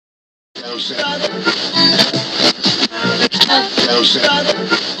Listening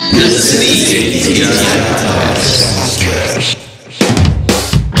to ATI Podcast.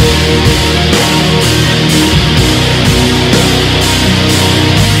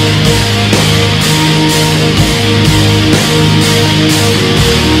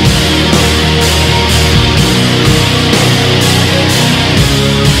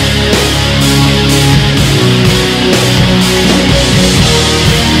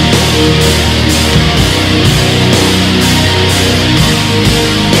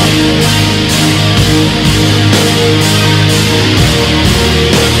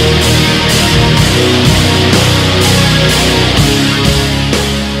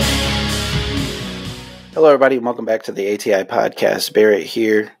 Hello, everybody, and welcome back to the ATI Podcast. Barrett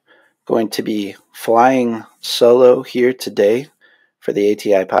here, going to be flying solo here today for the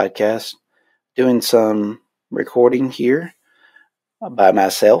ATI Podcast, doing some recording here by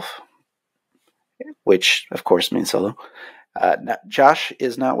myself, which, of course, means solo. Josh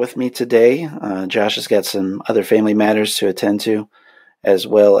is not with me today. Josh has got some other family matters to attend to, as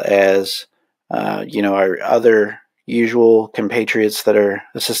well as, our other usual compatriots that are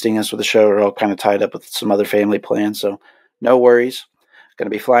assisting us with the show are all kind of tied up with some other family plans, so no worries. Going to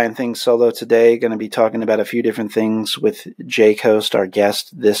be flying things solo today. Going to be talking about a few different things with Jay Coast, our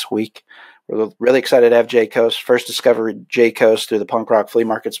guest this week. We're really excited to have Jay Coast. First discovered Jay Coast through the punk rock flea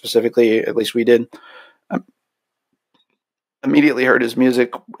market specifically, at least we did. Immediately heard his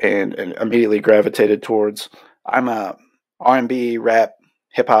music and immediately gravitated towards. I'm a R&B, rap,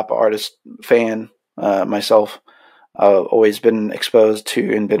 hip-hop artist fan myself. I've always been exposed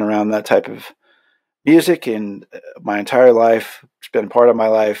to and been around that type of music in my entire life. It's been part of my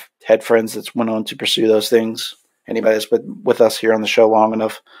life. Had friends that went on to pursue those things. Anybody that's been with us here on the show long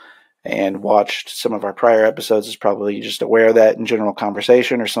enough and watched some of our prior episodes is probably just aware of that in general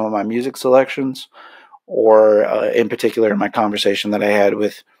conversation or some of my music selections, or in particular my conversation that I had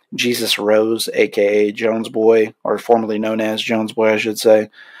with Jesus Rose, a.k.a. Jones Boy, or formerly known as Jones Boy, I should say.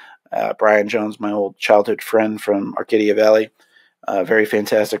 Brian Jones, my old childhood friend from Arcadia Valley, very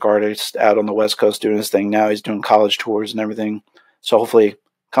fantastic artist out on the West Coast doing his thing now. He's doing college tours and everything. So hopefully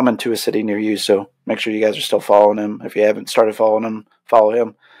coming to a city near you. So make sure you guys are still following him. If you haven't started following him, follow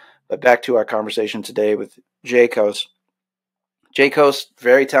him. But back to our conversation today with Jay Coast. Jay Coast,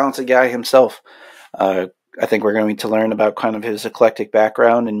 very talented guy himself. I think we're going to learn about kind of his eclectic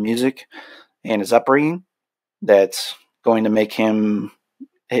background in music and his upbringing. That's going to make him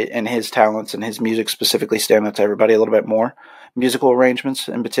and his talents and his music specifically stand out to everybody a little bit more. Musical arrangements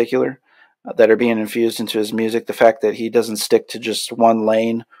in particular that are being infused into his music. The fact that he doesn't stick to just one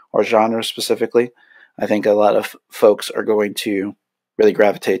lane or genre specifically. I think a lot of folks are going to really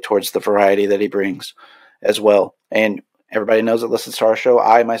gravitate towards the variety that he brings as well. And everybody knows that listens to our show.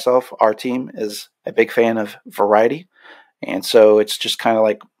 I, myself, our team is a big fan of variety. And so it's just kind of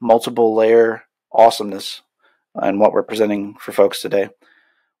like multiple layer awesomeness on what we're presenting for folks today.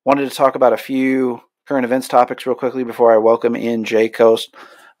 Wanted to talk about a few current events topics real quickly before I welcome in Jay Coast.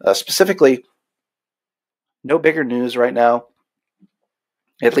 Specifically, no bigger news right now,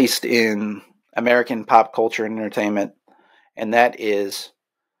 at least in American pop culture and entertainment, and that is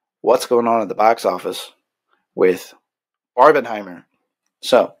what's going on at the box office with Barbenheimer.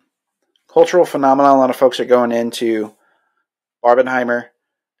 So, cultural phenomenon. A lot of folks are going into Barbenheimer,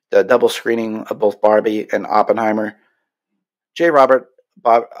 the double screening of both Barbie and Oppenheimer. Robert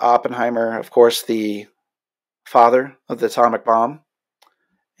Oppenheimer, of course, the father of the atomic bomb,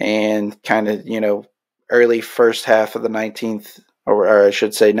 and kind of, early first half of the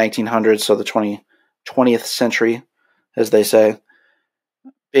 1900s, so the 20th century, as they say.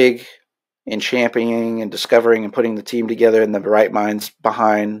 Big in championing and discovering and putting the team together and the right minds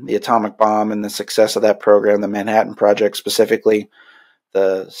behind the atomic bomb and the success of that program, the Manhattan Project specifically,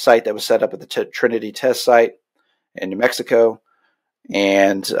 the site that was set up at the Trinity Test Site in New Mexico,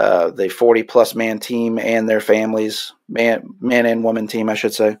 and the 40-plus man team and their families, man and woman team, I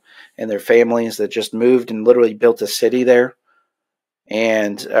should say, and their families that just moved and literally built a city there,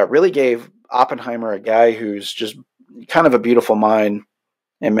 and really gave Oppenheimer, a guy who's just kind of a beautiful mind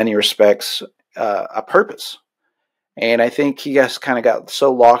in many respects, a purpose. And I think he just kind of got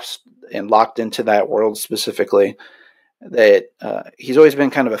so lost and locked into that world specifically that he's always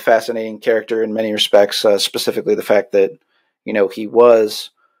been kind of a fascinating character in many respects, specifically the fact that he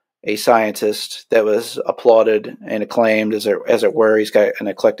was a scientist that was applauded and acclaimed, as it were. He's got an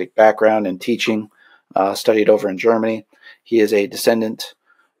eclectic background in teaching, studied over in Germany. He is a descendant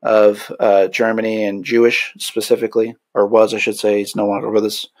of Germany and Jewish specifically, or was, I should say. He's no longer with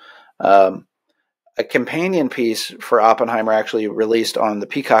us. a companion piece for Oppenheimer actually released on the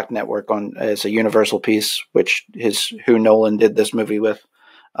Peacock network as a Universal piece, which is who Nolan did this movie with.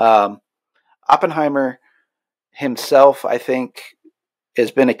 Oppenheimer himself, I think,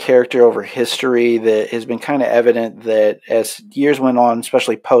 has been a character over history that has been kind of evident that as years went on,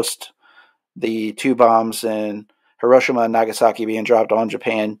 especially post the two bombs in Hiroshima and Nagasaki being dropped on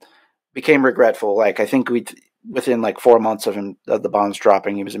Japan, became regretful. Like, I think within like 4 months of the bombs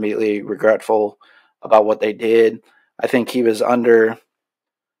dropping, he was immediately regretful about what they did. I think he was under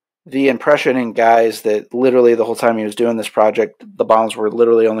the impression in guys that literally the whole time he was doing this project, the bombs were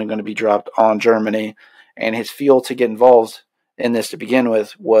literally only going to be dropped on Germany. And his fuel to get involved in this to begin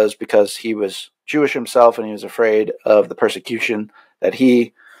with was because he was Jewish himself and he was afraid of the persecution that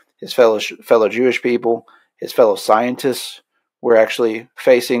his fellow Jewish people, his fellow scientists were actually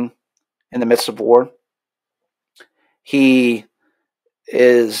facing in the midst of war. He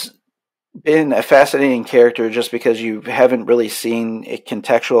is been a fascinating character just because you haven't really seen it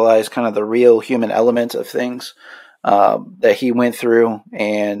contextualize kind of the real human element of things that he went through,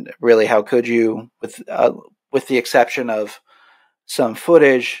 and really, how could you, with the exception of some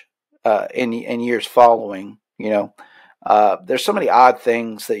footage in years following, there's so many odd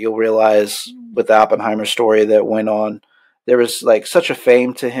things that you'll realize with the Oppenheimer story that went on. There was like such a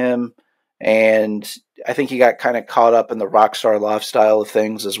fame to him, and I think he got kind of caught up in the rock star lifestyle of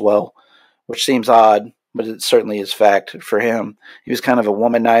things as well, which seems odd, but it certainly is fact for him. He was kind of a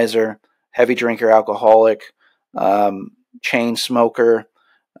womanizer, heavy drinker, alcoholic, chain smoker,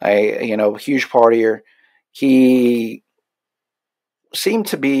 huge partier. He seemed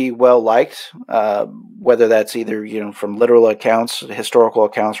to be well liked, whether that's either, from literal accounts, historical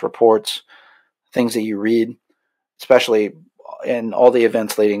accounts, reports, things that you read, especially in all the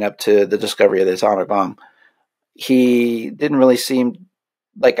events leading up to the discovery of the atomic bomb. He didn't really seem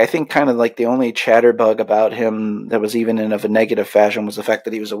like, I think kind of like the only chatterbug about him that was even in of a negative fashion was the fact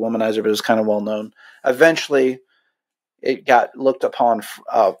that he was a womanizer, but it was kind of well known. Eventually, it got looked upon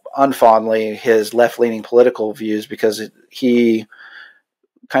unfondly, his left-leaning political views, because he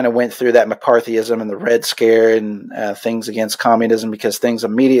kind of went through that McCarthyism and the Red Scare and things against communism, because things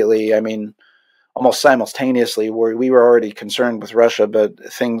immediately, almost simultaneously, where we were already concerned with Russia, but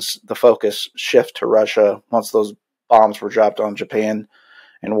the focus shift to Russia once those bombs were dropped on Japan,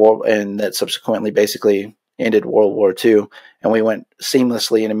 and that subsequently basically ended World War II, and we went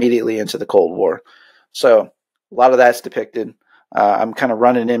seamlessly and immediately into the Cold War. So a lot of that's depicted. I'm kind of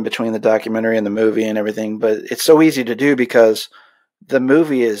running in between the documentary and the movie and everything, but it's so easy to do because the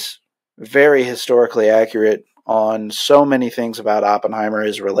movie is very historically accurate on so many things about Oppenheimer,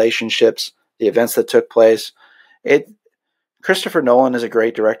 his relationships, the events that took place. Christopher Nolan is a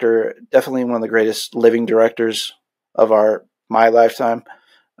great director, definitely one of the greatest living directors of my lifetime.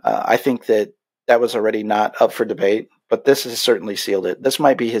 I think that was already not up for debate, but this has certainly sealed it. This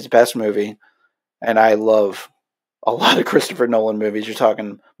might be his best movie, and I love a lot of Christopher Nolan movies. You're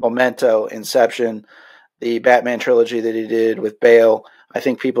talking Memento, Inception, the Batman trilogy that he did with Bale. I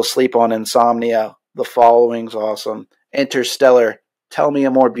think people sleep on Insomnia. The Following's awesome. Interstellar. Tell me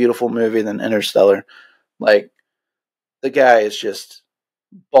a more beautiful movie than Interstellar. Like, the guy is just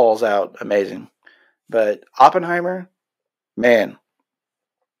balls out amazing. But Oppenheimer, man,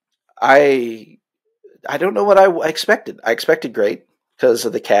 I don't know what I expected. I expected great because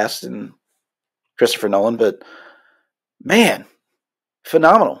of the cast and Christopher Nolan, but man,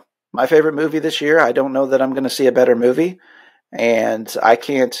 phenomenal. My favorite movie this year. I don't know that I'm going to see a better movie, and I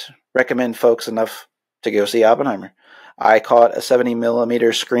can't recommend folks enough to go see Oppenheimer. I caught a 70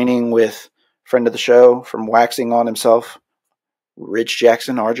 millimeter screening with friend of the show from Waxing on himself, Rich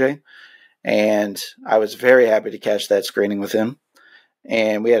Jackson, RJ, and I was very happy to catch that screening with him.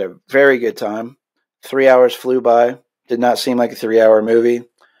 And we had a very good time. 3 hours flew by. Did not seem like a 3-hour movie.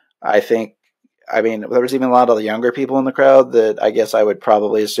 There was even a lot of the younger people in the crowd that I guess I would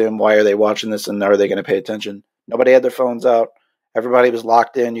probably assume, why are they watching this and are they going to pay attention? Nobody had their phones out. Everybody was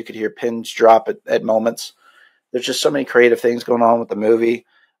locked in. You could hear pins drop at moments. There's just so many creative things going on with the movie.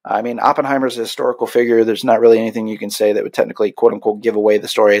 Oppenheimer's a historical figure. There's not really anything you can say that would technically, quote unquote, give away the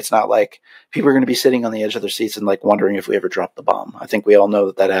story. It's not like people are going to be sitting on the edge of their seats and like wondering if we ever dropped the bomb. I think we all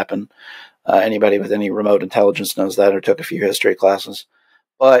know that happened. Anybody with any remote intelligence knows that, or took a few history classes.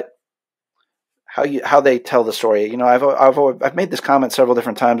 But how they tell the story, I've made this comment several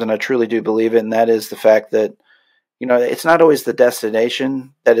different times, and I truly do believe it. And that is the fact that, it's not always the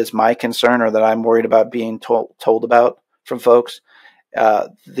destination that is my concern or that I'm worried about being told about from folks. How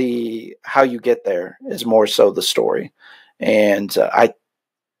you get there is more so the story. And it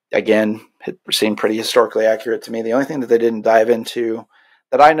seemed pretty historically accurate to me. The only thing that they didn't dive into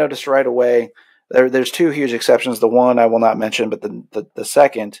that I noticed right away, there's two huge exceptions. The one I will not mention, but the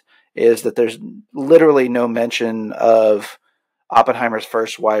second is that there's literally no mention of Oppenheimer's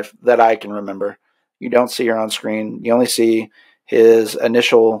first wife that I can remember. You don't see her on screen. You only see his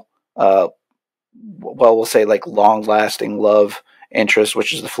initial, we'll say like long-lasting love interest,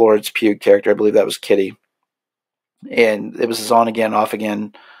 which is the Florence Pugh character. I believe that was Kitty. And it was his on-again,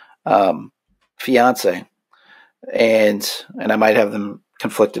 off-again fiance. And I might have them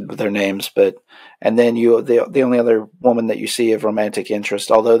conflicted with their names, and then the only other woman that you see of romantic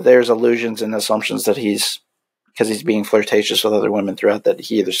interest, although there's allusions and assumptions that because he's being flirtatious with other women throughout, that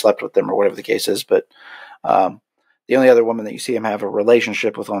he either slept with them or whatever the case is. But the only other woman that you see him have a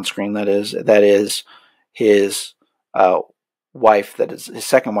relationship with on screen, that is his wife, that is his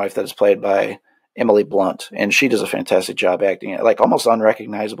second wife, that is played by Emily Blunt, and she does a fantastic job acting, like almost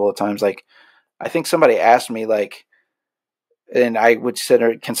unrecognizable at times. Like, I think somebody asked me, like, and I would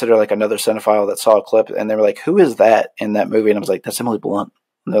consider like another cinephile that saw a clip, and they were like, "Who is that in that movie?" And I was like, "That's Emily Blunt."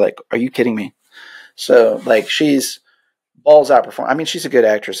 And they're like, "Are you kidding me?" So, like, she's balls out perform. I mean, she's a good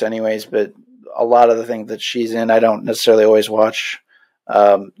actress, anyways, but a lot of the things that she's in, I don't necessarily always watch.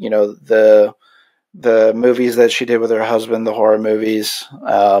 The movies that she did with her husband, the horror movies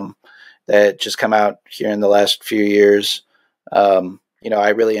that just come out here in the last few years. I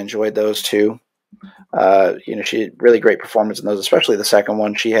really enjoyed those too. She had really great performance in those, especially the second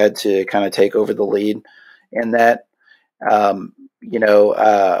one. She had to kind of take over the lead in that.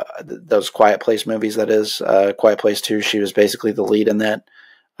 Those Quiet Place movies, that is, Quiet Place 2, she was basically the lead in that.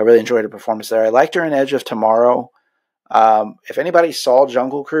 I really enjoyed her performance there. I liked her in Edge of Tomorrow. If anybody saw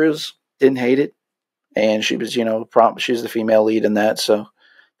Jungle Cruise, didn't hate it. And she was, she's the female lead in that. So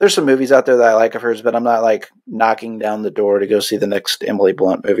there's some movies out there that I like of hers, but I'm not like knocking down the door to go see the next Emily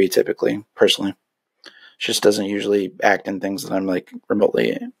Blunt movie typically, personally. She just doesn't usually act in things that I'm like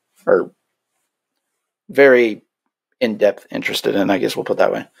remotely or very in-depth interested in, I guess we'll put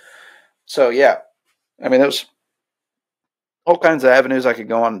that way. So yeah, I mean, there's all kinds of avenues I could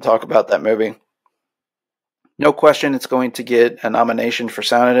go on and talk about that movie. No question it's going to get a nomination for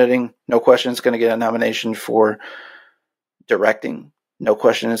sound editing. No question it's going to get a nomination for directing. No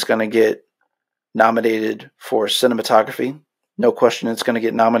question it's going to get nominated for cinematography. No question it's going to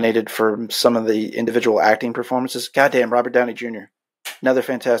get nominated for some of the individual acting performances. Goddamn, Robert Downey Jr. Another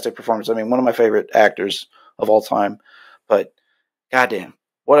fantastic performance. I mean, one of my favorite actors of all time. But goddamn,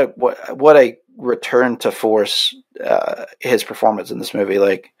 what a return to force his performance in this movie.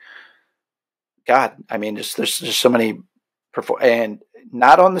 Like, God, I mean, there's just so many and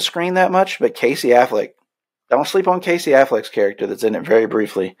not on the screen that much, but Casey Affleck. Don't sleep on Casey Affleck's character that's in it very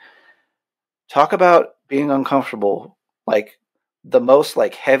briefly. Talk about being uncomfortable. Like, the most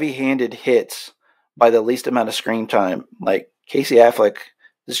like heavy-handed hits by the least amount of screen time. Like, Casey Affleck,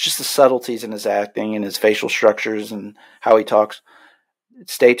 it's just the subtleties in his acting and his facial structures and how he talks.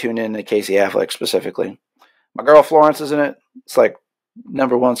 Stay tuned in to Casey Affleck specifically. My girl Florence is in it. It's like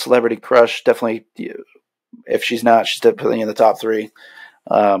number one celebrity crush. Definitely, if she's not, she's definitely in the top three.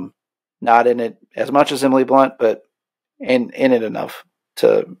 Not in it as much as Emily Blunt, but in it enough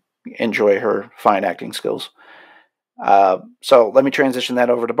to enjoy her fine acting skills. So let me transition that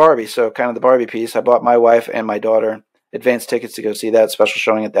over to Barbie. So kind of the Barbie piece. I bought my wife and my daughter advance tickets to go see that special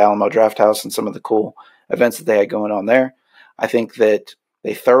showing at the Alamo Drafthouse and some of the cool events that they had going on there. I think that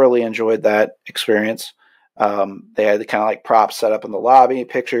they thoroughly enjoyed that experience. They had the kind of like props set up in the lobby,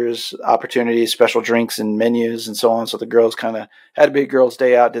 pictures, opportunities, special drinks and menus and so on. So the girls kind of had a big girls'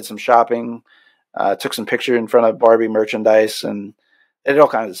 day out, did some shopping, took some picture in front of Barbie merchandise, and they did all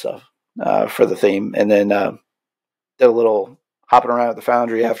kinds of stuff for the theme. And then did a little hopping around at the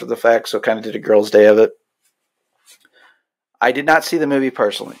Foundry after the fact, so kind of did a girls' day of it. I did not see the movie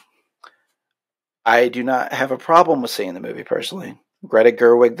personally. I do not have a problem with seeing the movie personally. Greta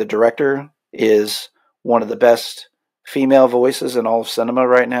Gerwig, the director, is one of the best female voices in all of cinema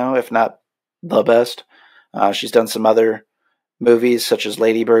right now, if not the best. She's done some other movies, such as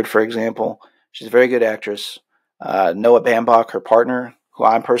Lady Bird, for example. She's a very good actress. Noah Baumbach, her partner, who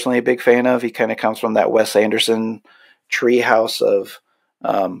I'm personally a big fan of, he kind of comes from that Wes Anderson treehouse of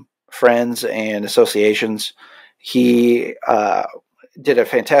friends and associations. He did a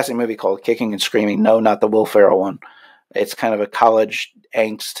fantastic movie called Kicking and Screaming. No, not the Will Ferrell one. It's kind of a college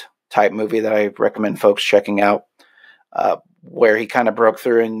angst type movie that I recommend folks checking out, where he kind of broke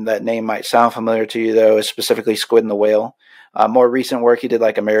through, and that name might sound familiar to you, though, is specifically Squid and the Whale. More recent work, he did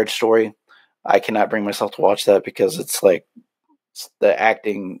like A Marriage Story. I cannot bring myself to watch that because it's like the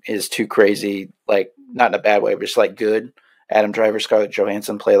acting is too crazy, like not in a bad way, but just like good. Adam Driver, Scarlett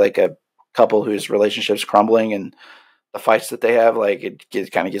Johansson play like a couple whose relationship's crumbling, and the fights that they have, like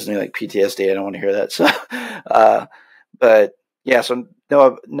it kind of gives me like PTSD. I don't want to hear that. So, but yeah, so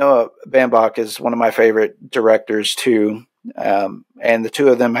Noah Baumbach is one of my favorite directors too. And the two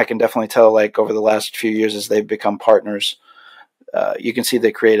of them, I can definitely tell, like over the last few years as they've become partners, you can see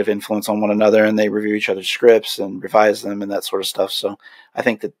the creative influence on one another, and they review each other's scripts and revise them and that sort of stuff. So I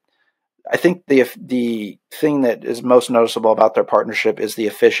think the thing that is most noticeable about their partnership is the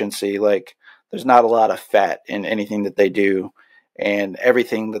efficiency. Like there's not a lot of fat in anything that they do, and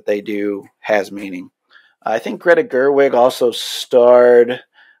everything that they do has meaning. I think Greta Gerwig also starred.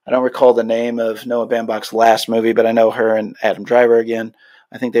 I don't recall the name of Noah Baumbach's last movie, but I know her and Adam Driver again.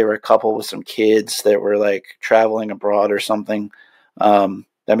 I think they were a couple with some kids that were like traveling abroad or something.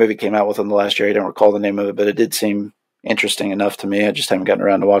 That movie came out within the last year. I don't recall the name of it, but it did seem interesting enough to me. I just haven't gotten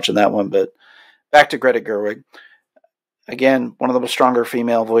around to watching that one. But back to Greta Gerwig. Again, one of the stronger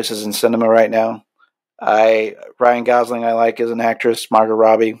female voices in cinema right now. Ryan Gosling I like as an actress. Margot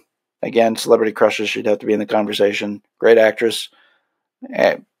Robbie. Again, celebrity crushes. She'd have to be in the conversation. Great actress.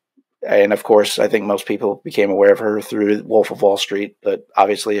 And of course, I think most people became aware of her through Wolf of Wall Street. But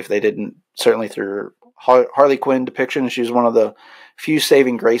obviously, if they didn't, certainly through her Harley Quinn depiction, she was one of the few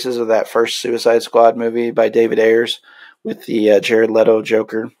saving graces of that first Suicide Squad movie by David Ayers with the Jared Leto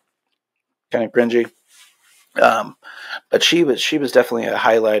Joker. Kind of cringy. But she was definitely a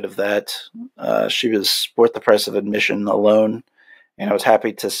highlight of that. She was worth the price of admission alone. And I was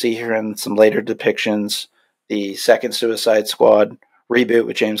happy to see her in some later depictions. The second Suicide Squad reboot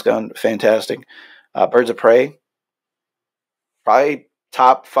with James Gunn, fantastic. Birds of Prey, probably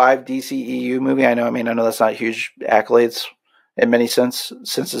top 5 DCEU movie. I know that's not huge accolades in many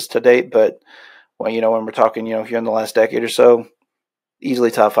senses to date, but when we're talking, here in the last decade or so, easily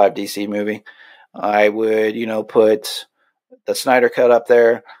top 5 DC movie. I would, put the Snyder Cut up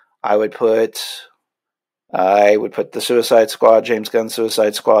there. I would put the Suicide Squad, James Gunn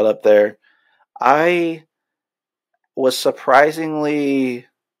Suicide Squad up there. I was surprisingly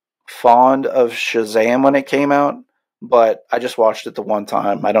fond of Shazam when it came out, but I just watched it the one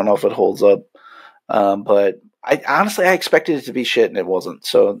time. I don't know if it holds up. But I honestly expected it to be shit and it wasn't.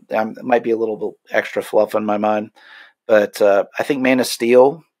 So it might be a little bit extra fluff in my mind. But I think Man of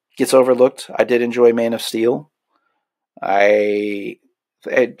Steel gets overlooked. I did enjoy Man of Steel. It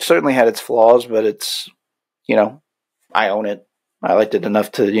certainly had its flaws, but it's, I own it. I liked it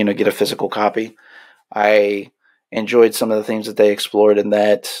enough to, get a physical copy. I enjoyed some of the things that they explored in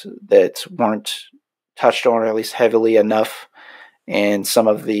that weren't touched on, or at least heavily enough, in some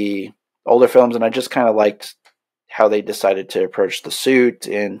of the older films. And I just kind of liked how they decided to approach the suit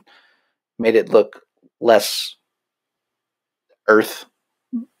and made it look less Earth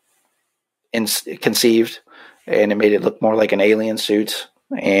conceived, and it made it look more like an alien suit.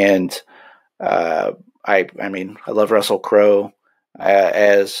 And I love Russell Crowe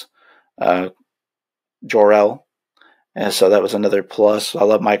as Jor-El, and so that was another plus. I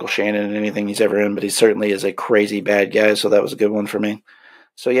love Michael Shannon and anything he's ever in, but he certainly is a crazy bad guy, so that was a good one for me.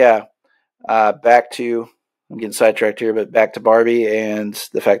 So yeah, I'm getting sidetracked here, but back to Barbie and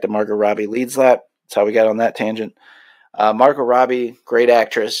the fact that Margot Robbie leads that. That's how we got on that tangent. Margot Robbie, great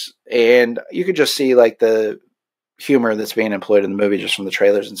actress, and you could just see like the humor that's being employed in the movie just from the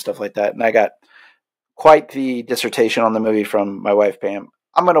trailers and stuff like that. And I got quite the dissertation on the movie from my wife, Pam.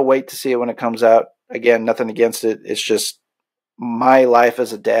 I'm going to wait to see it when it comes out. Again, nothing against it. It's just my life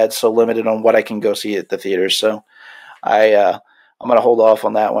as a dad so limited on what I can go see at the theaters. So I'm going to hold off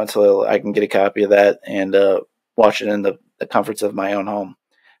on that one until I can get a copy of that and watch it in the comforts of my own home.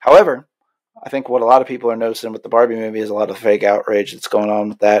 However, I think what a lot of people are noticing with the Barbie movie is a lot of fake outrage that's going on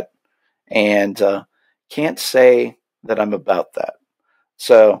with that. And can't say that I'm about that.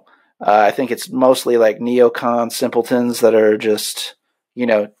 So I think it's mostly like neocon simpletons that are just,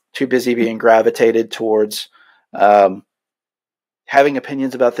 too busy being gravitated towards having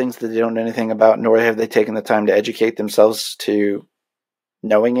opinions about things that they don't know anything about, nor have they taken the time to educate themselves to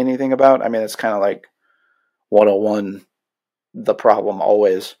knowing anything about. I mean, it's kind of like 101, the problem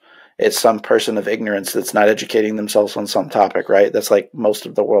always. It's some person of ignorance that's not educating themselves on some topic, right? That's like most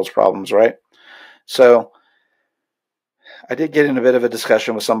of the world's problems, right? So I did get in a bit of a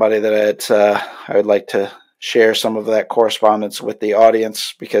discussion with somebody that I would like to share some of that correspondence with the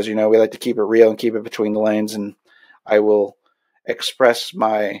audience, because, we like to keep it real and keep it between the lanes, and I will express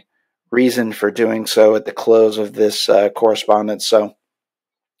my reason for doing so at the close of this correspondence. So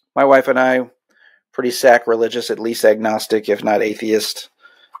my wife and I, pretty sacrilegious, at least agnostic, if not atheist,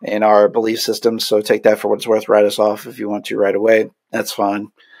 in our belief systems. So take that for what it's worth. Write us off if you want to right away. That's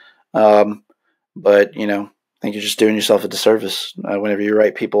fine. But, I think you're just doing yourself a disservice whenever you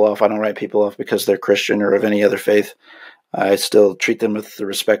write people off. I don't write people off because they're Christian or of any other faith. I still treat them with the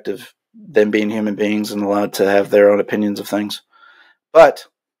respect of them being human beings and allowed to have their own opinions of things. But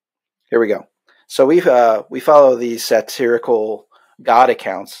here we go. So we follow these satirical God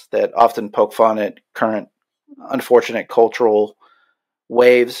accounts that often poke fun at current unfortunate cultural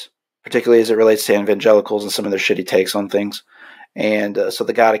waves, particularly as it relates to evangelicals and some of their shitty takes on things. And so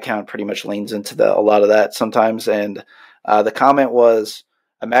the God account pretty much leans into a lot of that sometimes. And the comment was,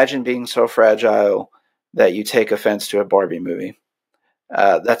 imagine being so fragile that you take offense to a Barbie movie.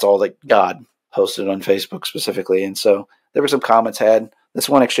 That's all that God posted on Facebook specifically. And so there were some comments had. This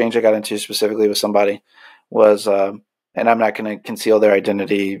one exchange I got into specifically with somebody was, and I'm not going to conceal their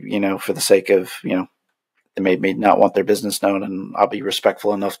identity, for the sake of, they may not want their business known, and I'll be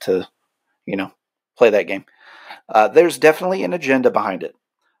respectful enough to, play that game. There's definitely an agenda behind it.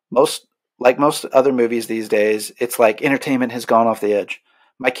 Like most other movies these days, it's like entertainment has gone off the edge.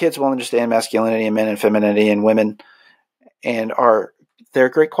 My kids will understand masculinity and men and femininity and women, and they're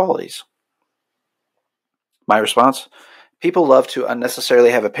great qualities. My response: people love to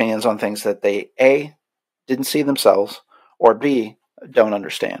unnecessarily have opinions on things that they A, didn't see themselves, or B, don't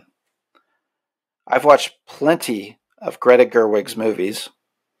understand. I've watched plenty of Greta Gerwig's movies,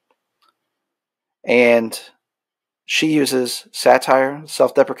 and she uses satire,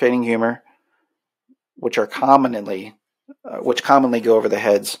 self-deprecating humor, which commonly go over the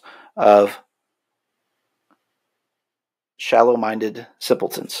heads of shallow-minded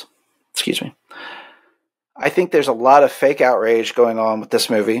simpletons. Excuse me. I think there's a lot of fake outrage going on with this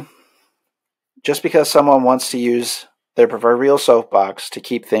movie, just because someone wants to use their proverbial soapbox to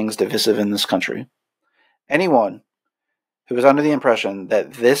keep things divisive in this country. Anyone who was under the impression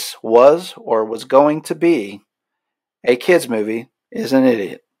that this was or was going to be a kids' movie is an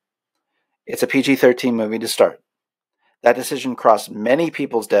idiot. It's a PG-13 movie to start. That decision crossed many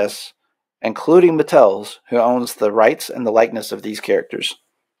people's desks, including Mattel's, who owns the rights and the likeness of these characters.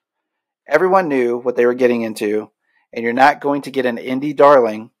 Everyone knew what they were getting into, and you're not going to get an indie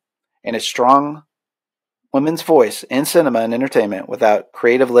darling and a strong women's voice in cinema and entertainment without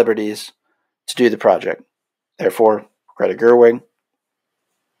creative liberties to do the project. Therefore, Greta Gerwig,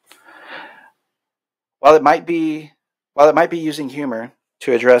 while it might be using humor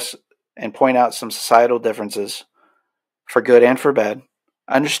to address and point out some societal differences, for good and for bad,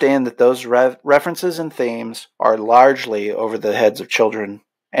 understand that those references and themes are largely over the heads of children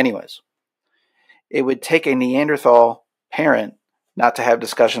anyways. It would take a Neanderthal parent not to have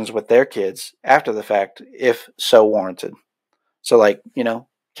discussions with their kids after the fact, if so warranted. So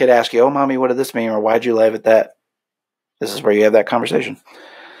kid asks you, oh, mommy, what did this mean? Or why'd you laugh at that? This is where you have that conversation.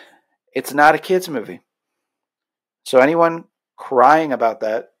 It's not a kid's movie. So anyone crying about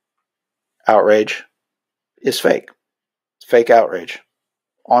that outrage is fake. It's fake outrage.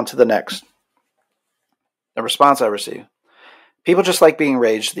 On to the next. The response I receive. People just like being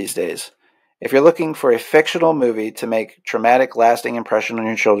raged these days. If you're looking for a fictional movie to make traumatic, lasting impression on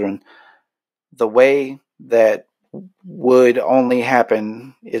your children, the way that would only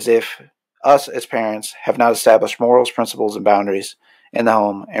happen is if us as parents have not established morals, principles, and boundaries in the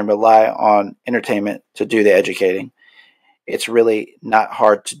home and rely on entertainment to do the educating. It's really not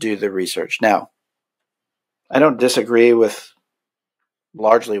hard to do the research. Now, I don't disagree with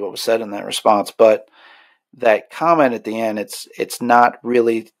largely what was said in that response, but that comment at the end, it's not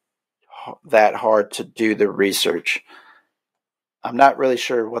really that hard to do the research. I'm not really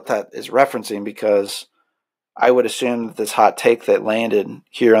sure what that is referencing, because I would assume that this hot take that landed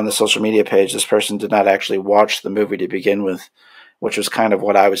here on the social media page, this person did not actually watch the movie to begin with, which was kind of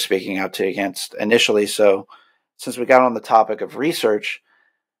what I was speaking out to against initially. So since we got on the topic of research,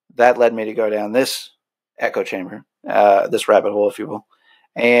 that led me to go down this echo chamber, this rabbit hole, if you will.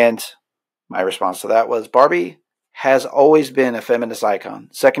 And my response to that was, Barbie has always been a feminist icon.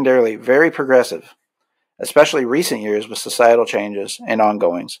 Secondarily, very progressive, especially recent years with societal changes and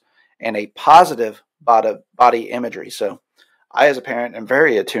ongoings, and a positive body imagery. So I, as a parent, am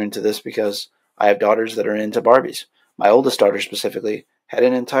very attuned to this because I have daughters that are into Barbies. My oldest daughter specifically had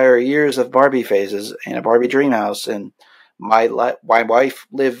an entire years of Barbie phases and a Barbie dream house, and my wife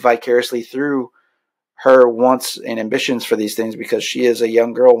lived vicariously through her wants and ambitions for these things, because she, as a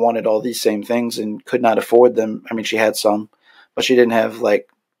young girl, wanted all these same things and could not afford them. I mean, she had some, but she didn't have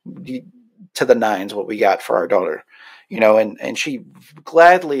to the nines what we got for our daughter, and she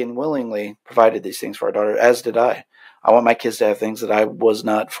gladly and willingly provided these things for our daughter, as did I. I want my kids to have things that I was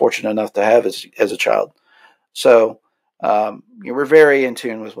not fortunate enough to have as a child. So we're very in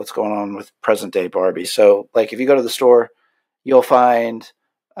tune with what's going on with present day Barbie. So if you go to the store, you'll find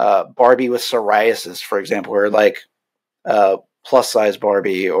Barbie with psoriasis, for example, or plus size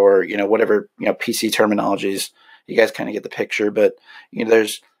Barbie, or whatever PC terminologies you guys kind of get the picture. But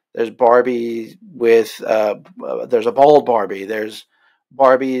there's Barbie with there's a bald Barbie. There's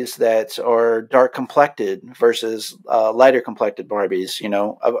Barbies that are dark complected versus lighter complected Barbies.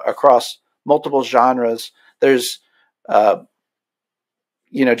 Across multiple genres. There's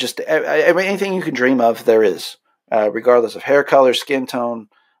just anything you can dream of, there is, regardless of hair color, skin tone,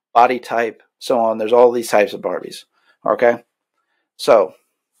 body type, so on. There's all these types of Barbies. Okay. So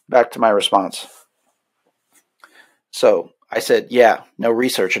back to my response. So I said, yeah, no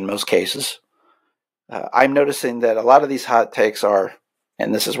research in most cases. I'm noticing that a lot of these hot takes are,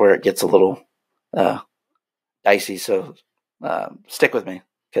 and this is where it gets a little dicey. So stick with me,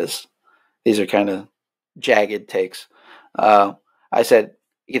 because these are kind of jagged takes. I said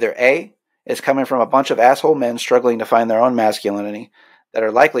either A, is coming from a bunch of asshole men struggling to find their own masculinity that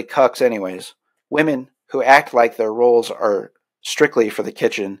are likely cucks anyways. Women who act like their roles are strictly for the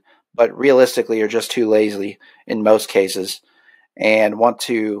kitchen, but realistically are just too lazy in most cases and want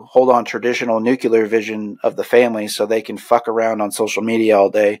to hold on traditional nuclear vision of the family so they can fuck around on social media all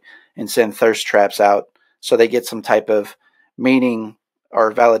day and send thirst traps out so they get some type of meaning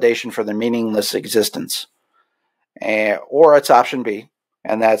or validation for their meaningless existence. Or it's option B,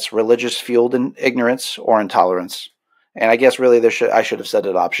 and that's religious fueled in ignorance or intolerance. And I guess really I should have said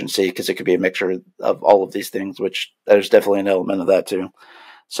it option C, because it could be a mixture of all of these things, which there's definitely an element of that too.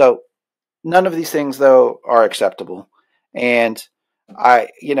 So none of these things though are acceptable. And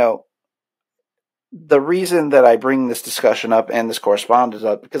the reason that I bring this discussion up and this correspondence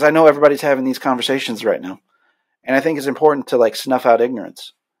up, because I know everybody's having these conversations right now. And I think it's important to snuff out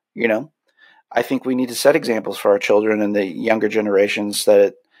ignorance. I think we need to set examples for our children and the younger generations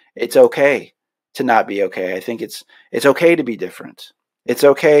that it's okay to not be okay. I think it's okay to be different. It's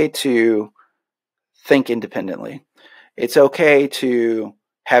okay to think independently. It's okay to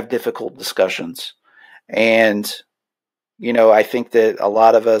have difficult discussions. And, I think that a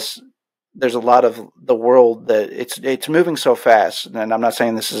lot of us, there's a lot of the world that it's moving so fast. And I'm not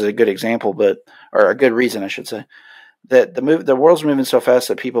saying this is a good example, or a good reason, I should say, that the world's moving so fast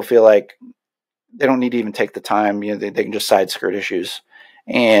that people feel like they don't need to even take the time. They can just side skirt issues.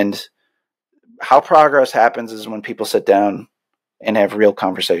 And how progress happens is when people sit down and have real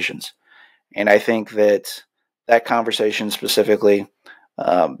conversations. And I think that conversation specifically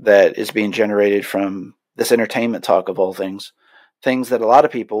that is being generated from this entertainment talk of all things that a lot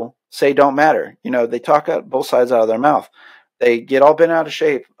of people say don't matter. They talk out both sides out of their mouth. They get all bent out of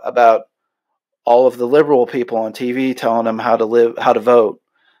shape about all of the liberal people on TV telling them how to vote.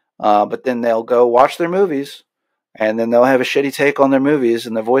 But then they'll go watch their movies, and then they'll have a shitty take on their movies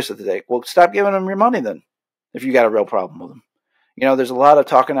and the voice of the take. Well, stop giving them your money then, if you got a real problem with them. There's a lot of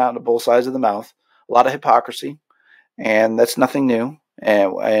talking out of both sides of the mouth, a lot of hypocrisy, and that's nothing new.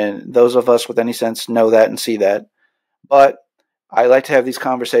 And those of us with any sense know that and see that. But I like to have these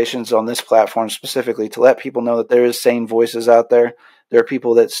conversations on this platform specifically to let people know that there is sane voices out there. There are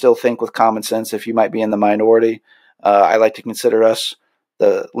people that still think with common sense if you might be in the minority. I like to consider us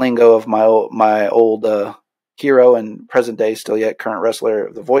the lingo of my old hero and present day, still yet current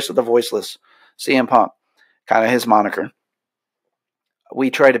wrestler, the voice of the voiceless, CM Punk, kind of his moniker. We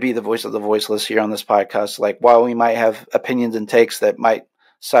try to be the voice of the voiceless here on this podcast. While we might have opinions and takes that might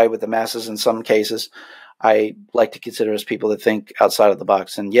side with the masses in some cases, I like to consider us people that think outside of the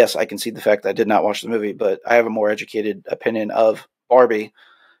box. And yes, I can see the fact that I did not watch the movie, but I have a more educated opinion of Barbie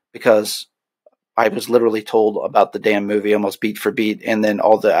because I was literally told about the damn movie almost beat for beat, and then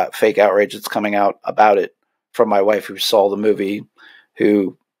all the fake outrage that's coming out about it from my wife who saw the movie,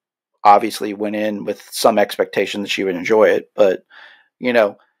 who obviously went in with some expectation that she would enjoy it. But,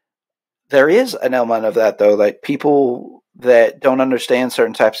 there is an element of that, though. People that don't understand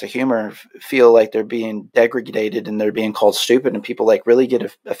certain types of humor feel like they're being degraded and they're being called stupid, and people really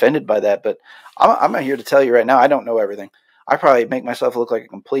get offended by that. But I'm not here to tell you right now, I don't know everything. I probably make myself look like a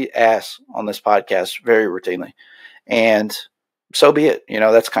complete ass on this podcast very routinely. And so be it.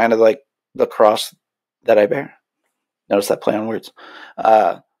 That's kind of the cross that I bear. Notice that play on words.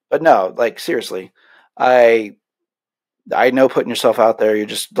 But no, seriously, I know putting yourself out there, you're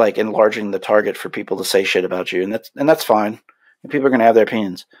just enlarging the target for people to say shit about you. And that's fine. And people are going to have their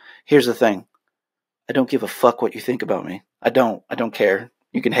opinions. Here's the thing. I don't give a fuck what you think about me. I don't care.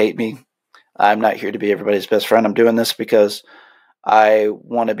 You can hate me. I'm not here to be everybody's best friend. I'm doing this because I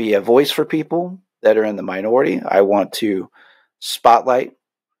want to be a voice for people that are in the minority. I want to spotlight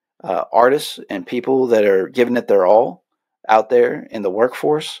artists and people that are giving it their all out there in the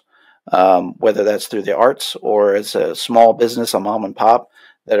workforce, whether that's through the arts or as a small business, a mom and pop,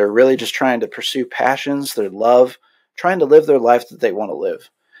 that are really just trying to pursue passions, their love, trying to live their life that they want to live.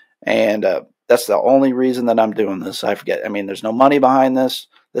 And That's the only reason that I'm doing this. I forget. I mean, there's no money behind this.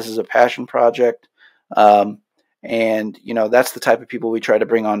 This is a passion project. And, that's the type of people we try to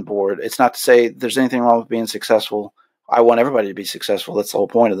bring on board. It's not to say there's anything wrong with being successful. I want everybody to be successful. That's the whole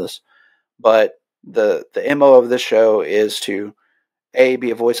point of this. But the MO of this show is to, A,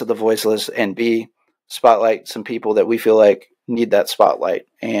 be a voice of the voiceless, and B, spotlight some people that we feel like need that spotlight.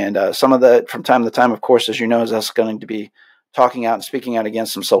 And some of that, from time to time, of course, as you know, is us going to be talking out and speaking out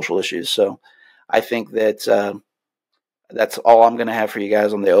against some social issues. So I think that that's all I'm going to have for you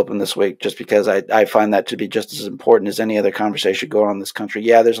guys on the open this week, just because I find that to be just as important as any other conversation going on in this country.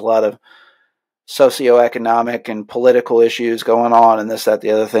 Yeah, there's a lot of socioeconomic and political issues going on and this, that,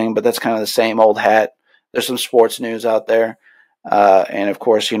 the other thing, but that's kind of the same old hat. There's some sports news out there. And of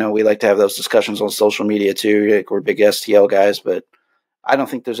course, we like to have those discussions on social media too. We're big STL guys, but I don't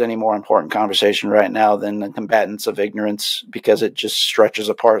think there's any more important conversation right now than the combatants of ignorance, because it just stretches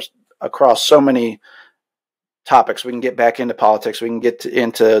apart across so many topics. We can get back into politics. We can get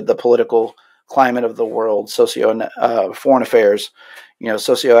into the political climate of the world, foreign affairs,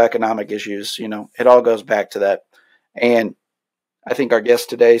 socioeconomic issues. It all goes back to that. And I think our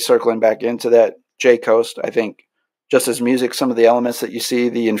guest today, circling back into that, Jay Coast, I think just as music, some of the elements that you see,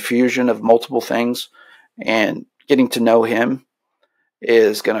 the infusion of multiple things, and getting to know him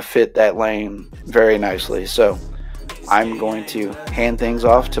is going to fit that lane very nicely. So I'm going to hand things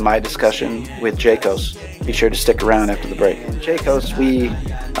off to my discussion with Jay Coast. Be sure to stick around after the break. And Jay Coast, we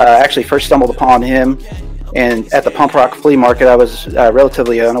actually first stumbled upon him, and at the Pump Rock Flea Market, I was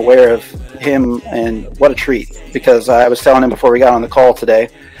relatively unaware of him, and what a treat, because I was telling him before we got on the call today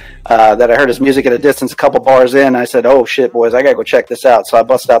that I heard his music at a distance a couple bars in. I said, oh shit, boys, I gotta go check this out. So I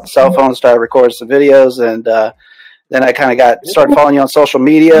busted out the cell phone, started recording some videos, and then I kind of started following you on social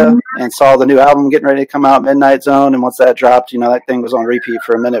media and saw the new album getting ready to come out, Midnight Zone. And once that dropped, that thing was on repeat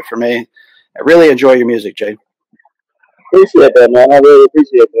for a minute for me. I really enjoy your music, Jay. Appreciate that, man. I really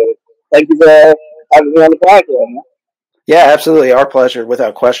appreciate that. Thank you for having me on the podcast, man. Yeah, absolutely. Our pleasure,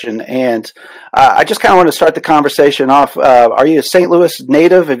 without question. And I just kind of want to start the conversation off. Are you a St. Louis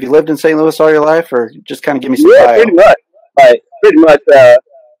native? Have you lived in St. Louis all your life, or just kind of give me some bio? Pretty much. Pretty much.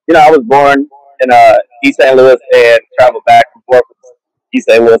 I was born in East St. Louis and traveled back and forth from East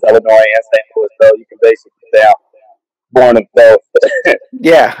St. Louis, Illinois, and St. Louis. So you can basically say I'm born in both.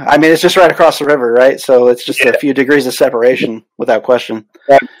 Yeah, I mean, it's just right across the river, right? So it's just a few degrees of separation, without question.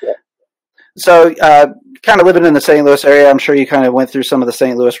 Yeah. So, kind of living in the St. Louis area, I'm sure you kind of went through some of the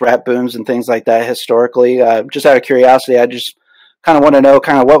St. Louis rap booms and things like that historically. Just out of curiosity, I just kind of want to know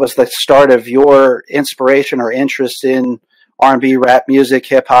kind of what was the start of your inspiration or interest in R&B, rap music,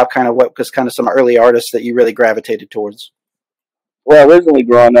 hip hop, kind of what was kind of some early artists that you really gravitated towards? Well, originally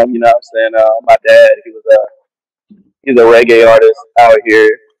growing up, my dad, he's a reggae artist out here,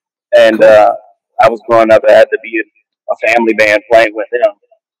 and cool. I was growing up, I had to be in a family band playing with him.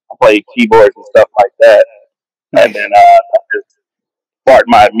 I played keyboards and stuff like that. Nice. And then that just sparked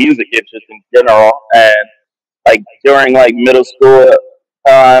my music interest in general. And during middle school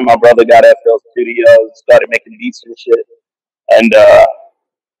time, my brother got FL Studios, started making beats and shit. And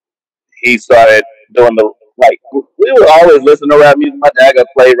he started doing we would always listen to rap music. My dad got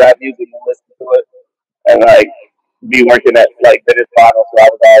play rap music and listen to it. And be working at British Bottles, so I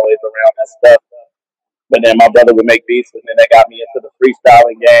was always around that stuff. But then my brother would make beats, and then that got me into the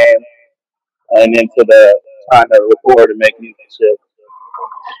freestyling game and into the trying to record and make music shit.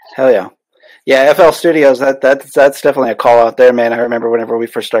 Hell yeah. Yeah, FL Studios, that's definitely a call out there, man. I remember whenever we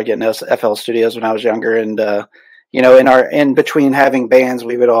first started getting FL Studios when I was younger, and in between having bands,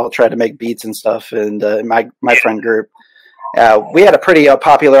 we would all try to make beats and stuff. And my friend group, we had a pretty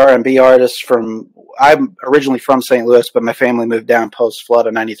popular R&B artist I'm originally from St. Louis, but my family moved down post flood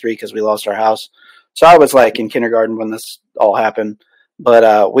of '93 because we lost our house. So I was in kindergarten when this all happened.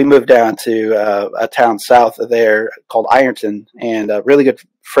 But we moved down to a town south of there called Ironton, and a really good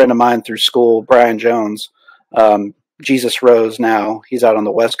friend of mine through school, Brian Jones, Jesus Rose now, he's out on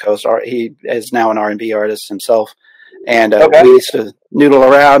the West Coast. He is now an R&B artist himself. And we used to noodle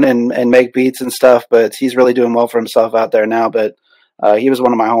around and make beats and stuff, but he's really doing well for himself out there now. But he was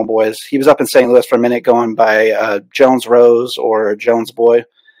one of my homeboys. He was up in St. Louis for a minute going by Jones Rose or Jones Boy.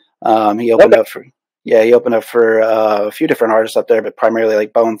 He opened up for a few different artists up there, but primarily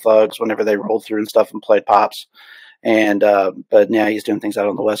Bone Thugs whenever they rolled through and stuff and played pops. And but yeah, he's doing things out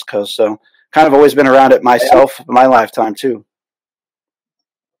on the West Coast. So kind of always been around it myself, my lifetime too.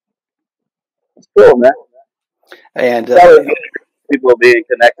 It's cool, man. And people being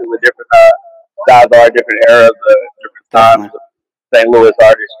connected with different styles, different eras, different times of St. Louis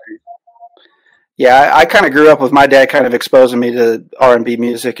artistry. Yeah, I kind of grew up with my dad kind of exposing me to R&B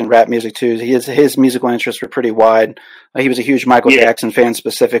music and rap music too. His musical interests were pretty wide. He was a huge Michael Yeah. Jackson fan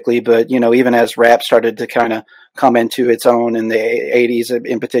specifically, but even as rap started to kind of come into its own in the 80s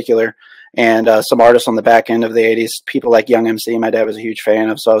in particular, and some artists on the back end of the 80s, people like Young MC, my dad was a huge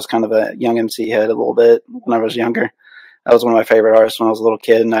fan of, so I was kind of a Young MC head a little bit when I was younger. That was one of my favorite artists when I was a little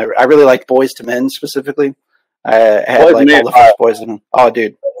kid, and I really liked Boys to Men specifically. I had Boys like Men, all the first Boys to Men. Oh,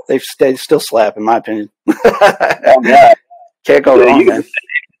 dude. They still slap, in my opinion. Oh, God. Can't go wrong, man.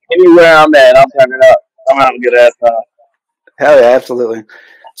 Anywhere I'm at, I'm turning up. I'm having a good ass time. Hell yeah, absolutely.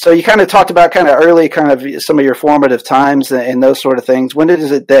 So you kind of talked about kind of early, kind of some of your formative times and those sort of things. When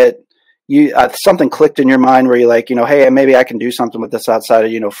is it that you something clicked in your mind where you're like, hey, maybe I can do something with this outside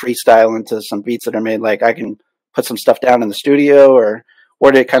of freestyling to some beats that are made? Like I can put some stuff down in the studio, or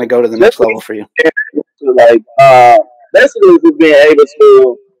where did it kind of go to the next level for you? Like, basically, just being able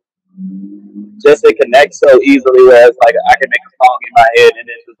to just to connect so easily, where it's like I can make a song in my head and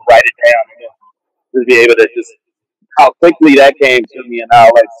then just write it down, and then just be able to just how quickly that came to me and how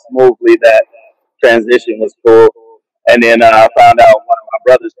like smoothly that transition was cool. And then I found out one of my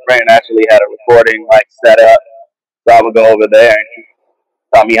brother's friend actually had a recording like set up, so I would go over there and he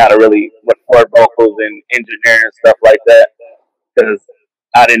taught me how to really record vocals and engineer and stuff like that because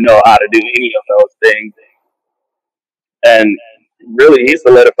I didn't know how to do any of those things. And really, he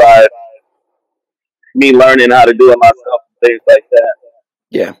solidified me learning how to do it myself and things like that.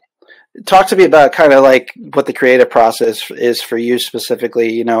 Yeah. Talk to me about kind of like what the creative process is for you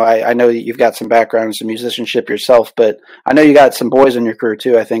specifically. I know that you've got some background in some musicianship yourself, but I know you got some boys in your crew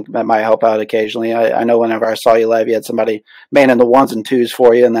too. I think that might help out occasionally. I know whenever I saw you live, you had somebody manning the ones and twos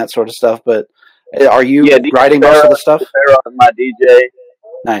for you and that sort of stuff. But are you writing most of the stuff? Barrett is my DJ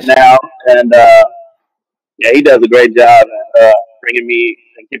Nice. now, and yeah, he does a great job at bringing me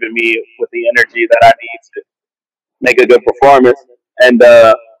and giving me with the energy that I need to make a good performance. And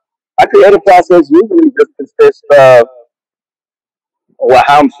my creative process usually just consists of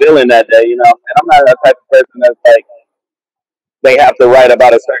how I'm feeling that day, And I'm not that type of person that's like they have to write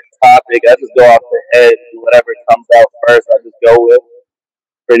about a certain topic. I just go off the head, and whatever comes out first, I just go with,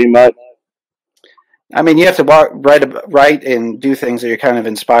 pretty much. I mean, you have to write and do things that you're kind of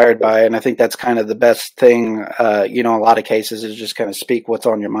inspired by, and I think that's kind of the best thing. In a lot of cases, is just kind of speak what's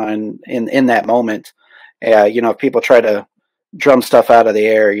on your mind in that moment. If people try to drum stuff out of the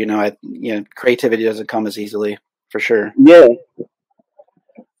air, creativity doesn't come as easily, for sure. Yeah,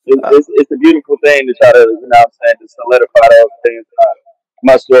 it's a beautiful thing to try to, to solidify those things.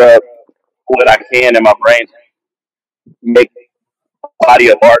 Muster up what I can in my brain, make a body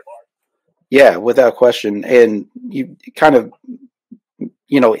of art. Yeah, without question. And you kind of,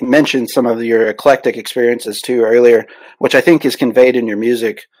 mentioned some of your eclectic experiences too earlier, which I think is conveyed in your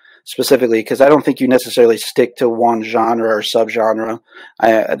music specifically, because I don't think you necessarily stick to one genre or subgenre.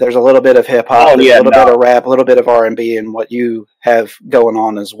 There's a little bit of hip hop, a little bit of rap, a little bit of R&B, and what you have going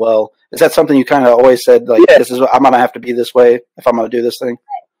on as well. Is that something you kind of always said, like, this is I'm gonna have to be this way if I'm gonna do this thing?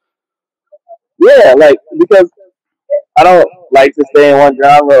 Yeah, like because I don't like to stay in one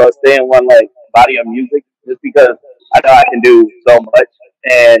genre or stay in one like body of music, just because I know I can do so much,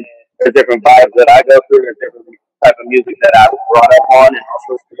 and there's different vibes that I go through, there's different type of music that I was brought up on and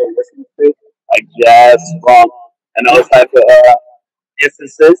also still listen to, like jazz, funk, and those type of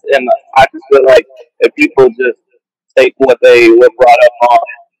instances. And I just feel like if people just take what they were brought up on,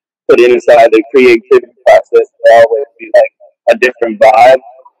 put it inside the creativity process, it'll always be like a different vibe.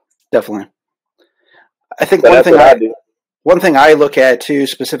 Definitely. I think So one thing I look at too,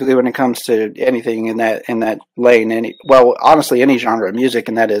 specifically when it comes to anything in that lane, honestly, any genre of music,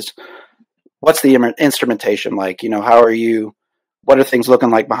 and that is, what's the instrumentation like? What are things looking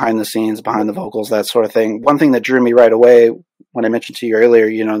like behind the scenes, behind the vocals, that sort of thing? One thing that drew me right away when I mentioned to you earlier,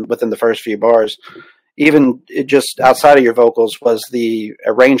 within the first few bars, even just outside of your vocals, was the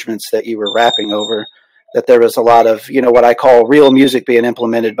arrangements that you were rapping over, that there was a lot of, what I call real music being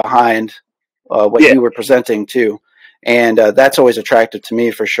implemented behind what you were presenting too. And that's always attractive to me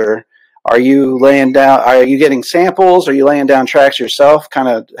for sure. Are you getting samples? Are you laying down tracks yourself? Kind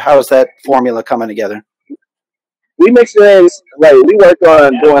of, how is that formula coming together? We mix in, like, we work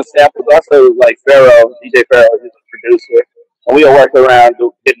on doing samples. Also, like DJ Pharaoh is a producer. And we'll work around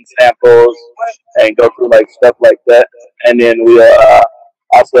getting samples and go through, like, stuff like that. And then we'll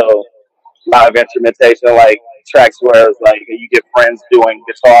also live instrumentation, like tracks where it's like you get friends doing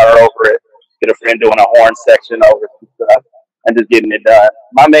guitar over it, get a friend doing a horn section over it and stuff, and just getting it done.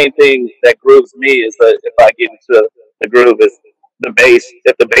 My main thing that grooves me is that if I get into the groove is the bass.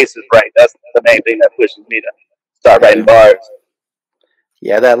 If the bass is right, that's the main thing that pushes me to start writing bars.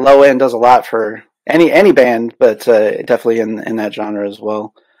 Yeah, that low end does a lot for any band, but definitely in that genre as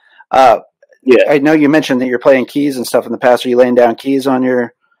well. Yeah. I know you mentioned that you're playing keys and stuff in the past. Are you laying down keys on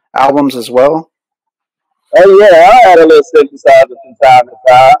your albums as well? Oh yeah, I had a little synthesizer from time to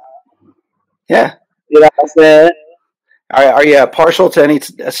time. Yeah. You know what I'm saying? Are you partial to any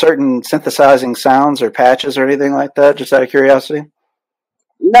certain synthesizing sounds or patches or anything like that? Just out of curiosity.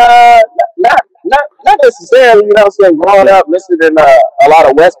 Nah, not necessarily. You know what I'm saying? Growing Yeah. up, listening to a lot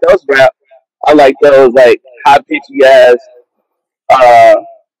of West Coast rap, I like those like high pitchy ass uh,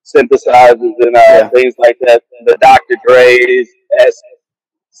 synthesizers and Yeah. things like that. The Dr. Dre's S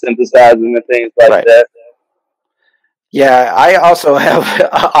synthesizers and things like Right. that. Yeah, I also have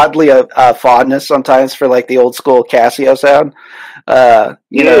oddly a fondness sometimes for like the old school Casio sound.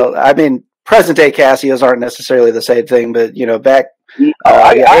 Yeah. I mean, present day Casios aren't necessarily the same thing, but back, No,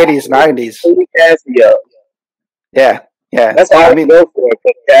 I 80s, 90s. Casio. Yeah, yeah. That's all I I mean, go for.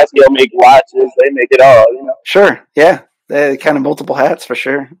 But Casio make watches. They make it all. You know. sure. Yeah, kind of multiple hats for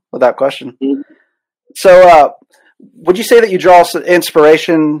sure, without question. Mm-hmm. So, would you say that you draw some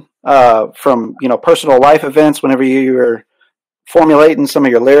inspiration from personal life events whenever you are formulating some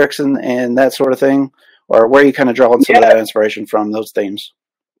of your lyrics and that sort of thing, or where are you kind of drawing some of Yeah, that inspiration from those themes?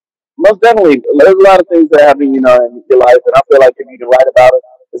 most definitely. There's a lot of things that happen, in your life, and I feel like if you can write about it,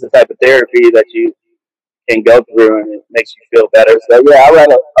 it's a type of therapy that you can go through, and it makes you feel better. So yeah, I write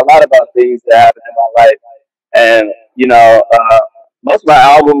a lot about things that happen in my life, and most of my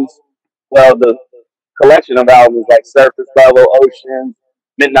albums, well, the collection of albums like Surface Level, Oceans,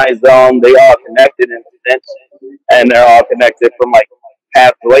 Midnight Zone, they all connected in a sense, and they're all connected from like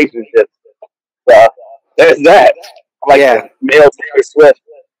past relationships. So there's that. I'm like Yeah, the male Taylor Swift.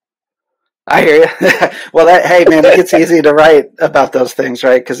 I hear you. Well, hey man, it gets easy to write about those things,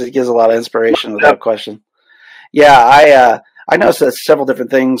 right? Because it gives a lot of inspiration without question. Yeah, I know several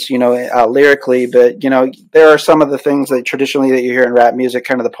different things, lyrically, but there are some of the things that traditionally that you hear in rap music,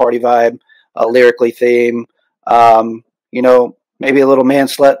 kind of the party vibe, lyrically theme. Maybe a little man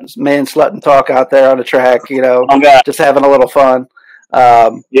slut and talk out there on the track. Oh God, Just having a little fun.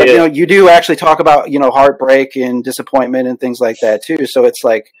 But yeah, you do actually talk about heartbreak and disappointment and things like that too. So it's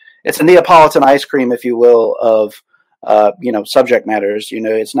like it's a Neapolitan ice cream, if you will, of subject matters.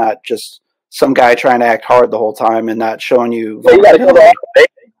 It's not just some guy trying to act hard the whole time and not showing you so you got to go to all vulnerability. the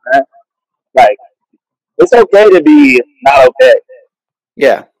basics, man. Like it's okay to be not okay.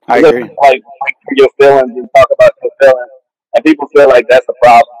 Yeah, I It's okay agree. to like for your feelings and talk about your feelings. And people feel like that's a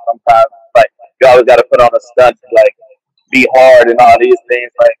problem sometimes. Like you always got to put on a stunt to like be hard and all these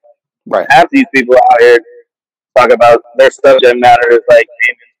things. Like Right. half these people out here talk about their subject matter is like being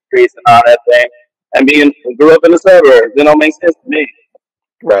in the streets and all that thing. And being grew up in the suburbs, it don't make sense to me.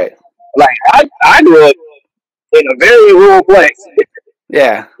 Right. Like I grew up in a very rural place.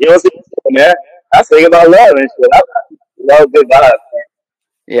 Yeah. You know what I'm saying, man? I sing about love and shit. I love good vibes.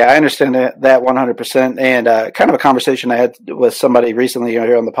 Yeah, I understand that 100%. And kind of a conversation I had with somebody recently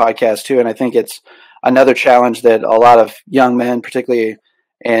here on the podcast too. And I think it's another challenge that a lot of young men, particularly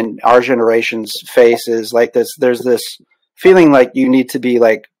in our generations, face is like this. There's this feeling like you need to be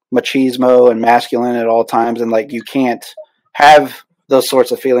like machismo and masculine at all times, and like you can't have those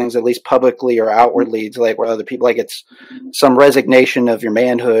sorts of feelings, at least publicly or outwardly, to like where other people, like it's some resignation of your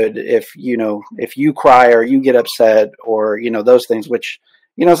manhood if you cry or you get upset or those things, which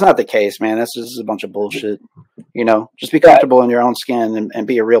it's not the case, man. That's just a bunch of bullshit. Just be Right. comfortable in your own skin and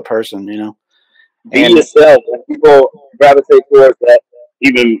be a real person. Be And yourself. And people gravitate towards that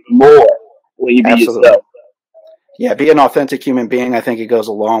even more when you be absolutely, yourself. yeah, be an authentic human being. I think it goes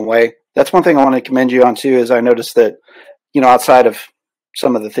a long way. That's one thing I want to commend you on too. Is I noticed that outside of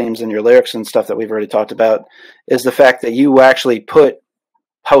some of the themes in your lyrics and stuff that we've already talked about, is the fact that you actually put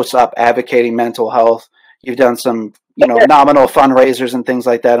posts up advocating mental health. You've done some, nominal fundraisers and things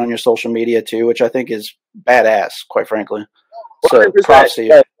like that on your social media too, which I think is badass, quite frankly. So 100%. props to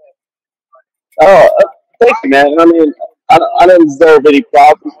you. Oh, thank you, man. I mean, I don't deserve any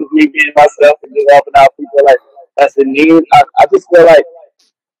props for me being myself and just helping out people like that's in need. I just feel like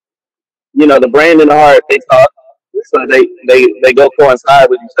the brain and the heart they talk, so they go coincide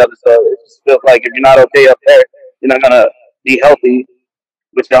with each other. So it just feels like if you're not okay up there, you're not gonna be healthy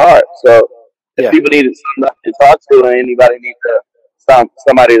with your heart. So if Yeah. people need somebody to talk to, and anybody needs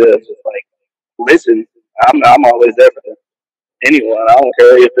somebody to just like listen, I'm always there for them. Anyone, I don't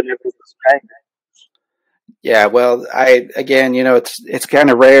care if it's a stranger. Yeah, well, again, it's kind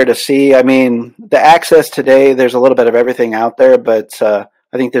of rare to see. I mean, the access today, there's a little bit of everything out there, but I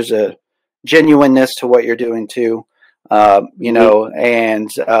think there's a genuineness to what you're doing too. And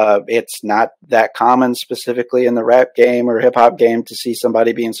it's not that common specifically in the rap game or hip hop game to see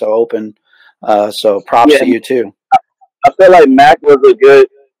somebody being so open So props Yeah, to you too. I feel like Mac was a good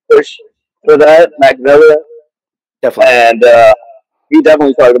push for that, Mac Miller, Definitely. and he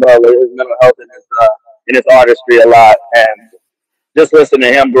definitely talked about like, his mental health in his artistry a lot. And just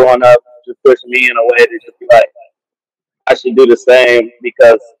listening to him growing up just pushed me in a way to just be like, I should do the same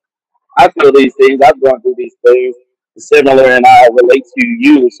because I feel these things. I've gone through these things similar, and I relate to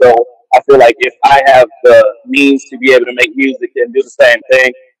you. So I feel like if I have the means to be able to make music and do the same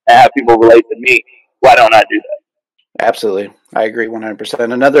thing and have people relate to me, why don't I do that? Absolutely. I agree 100%.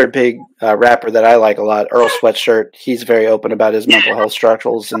 Another big rapper that I like a lot, Earl Sweatshirt, he's very open about his mental health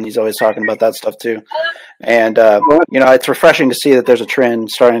struggles, and he's always talking about that stuff too. And, it's refreshing to see that there's a trend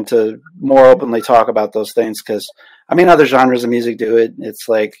starting to more openly talk about those things because, I mean, other genres of music do it. It's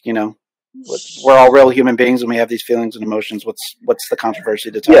like, we're all real human beings and we have these feelings and emotions. What's the controversy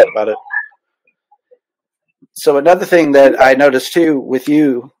to Yeah, talk about it? So another thing that I noticed too with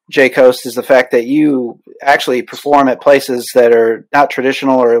you, Jay Coast, is the fact that you actually perform at places that are not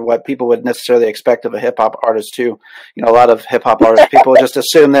traditional or what people would necessarily expect of a hip hop artist too. A lot of hip hop artists, people just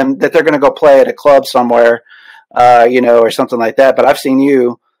assume them that they're going to go play at a club somewhere, or something like that. But I've seen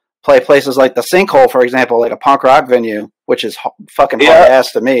you play places like the Sinkhole, for example, like a punk rock venue, which is fucking hard yeah,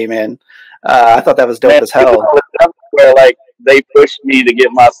 ass to me, man. I thought that was dope man. as hell. Where like they pushed me to get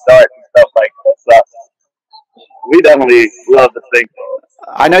my start and stuff like that. So we definitely love the thing.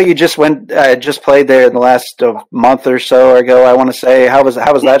 I know you just played there in the last month or so ago. I want to say, how was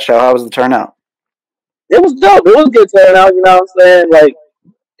that show? How was the turnout? It was dope. It was a good turnout. You know what I'm saying? Like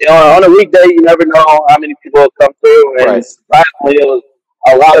on a weekday, you never know how many people will come through, and Right. surprisingly, it was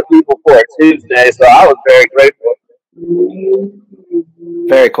a lot of people for a Tuesday. So I was very grateful.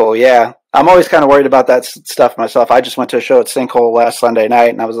 Very cool. Yeah, I'm always kind of worried about that stuff myself. I just went to a show at Sinkhole last Sunday night,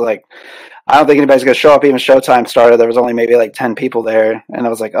 and I was like, I don't think anybody's going to show up. Even Showtime started. There was only maybe like 10 people there, and I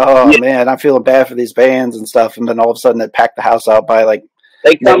was like, oh Yeah, man, I'm feeling bad for these bands and stuff. And then all of a sudden, it packed the house out by like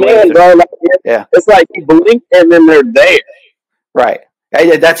they come midway in, through. bro. Like, Yeah. it's like you blink and then they're there. Right.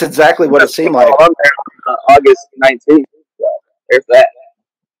 That's exactly what it seemed like. I'm there on August 19th. So there's that.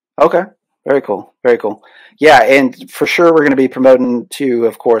 Okay. Very cool. Very cool. Yeah, and for sure we're going to be promoting to,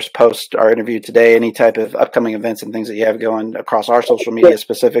 of course, post our interview today, any type of upcoming events and things that you have going across our social media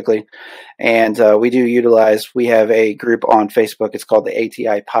specifically. And we have a group on Facebook. It's called the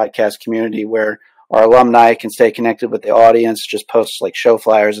ATI Podcast community where our alumni can stay connected with the audience, just post like show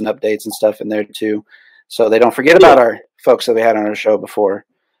flyers and updates and stuff in there too. So they don't forget about our folks that we had on our show before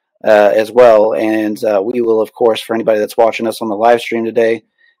as well. And we will, of course, for anybody that's watching us on the live stream today,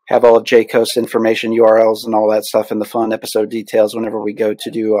 have all of J Coast's information, URLs, and all that stuff in the fun episode details whenever we go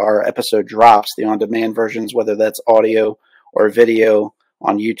to do our episode drops, the on-demand versions, whether that's audio or video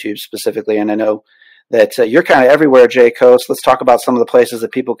on YouTube specifically. And I know that you're kind of everywhere, J Coast. Let's talk about some of the places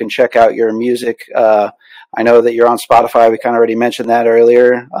that people can check out your music. I know that you're on Spotify. We kind of already mentioned that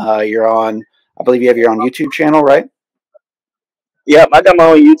earlier. I believe you have your own YouTube channel, right? Yep, I got my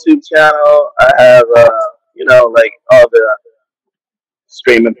own YouTube channel. I have, like all the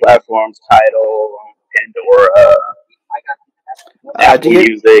streaming platforms, Tidal, Pandora, Do Apple you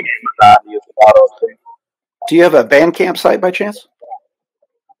Music, Amazon Music, all those things. do you have a Bandcamp site by chance?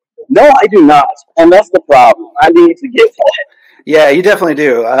 No, I do not, and that's the problem. I need to get that. Yeah, you definitely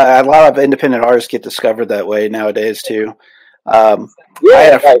do. A lot of independent artists get discovered that way nowadays too. I Yeah,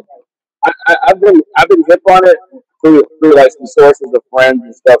 had a like I've been hip on it through like some sources of friends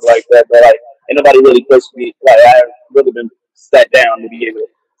and stuff like that. But like ain't nobody really pushed me. Like I haven't really been set down to be able to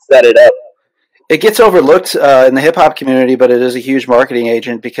set it up. It gets overlooked in the hip hop community, but it is a huge marketing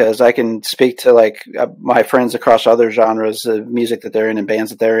agent because I can speak to like my friends across other genres of music that they're in and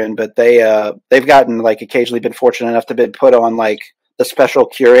bands that they're in, but they've gotten like occasionally been fortunate enough to be put on like the special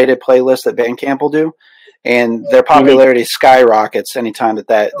curated playlist that Bandcamp will do, and their Mm-hmm. popularity skyrockets anytime that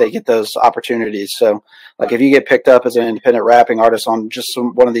they get those opportunities. So like if you get picked up as an independent rapping artist on just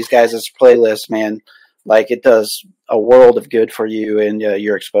one of these guys' playlists, man, like it does a world of good for you and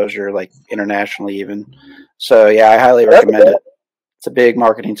your exposure, like internationally even. So yeah, I highly recommend it. It's a big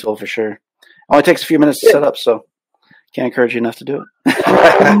marketing tool for sure. Only takes a few minutes to Yeah, set up, so can't encourage you enough to do it.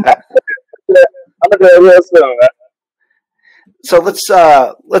 I'm gonna do it real soon. Man. So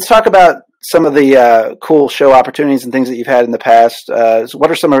let's talk about some of the cool show opportunities and things that you've had in the past. So what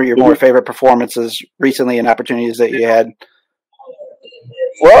are some of your more favorite performances recently and opportunities that you had?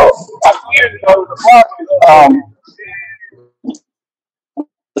 Well, um,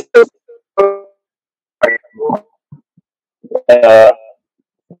 uh,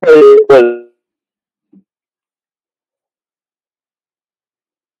 was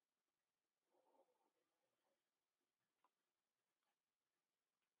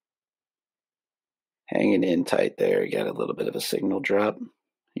Hanging in tight there. You got a little bit of a signal drop.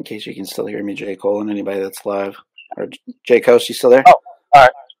 In case you can still hear me, J. Cole, and anybody that's live. Or J. Coast, you still there? Oh, all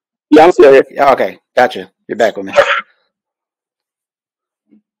right. Yeah, I'm still here. Yeah, okay, gotcha. You're back with me.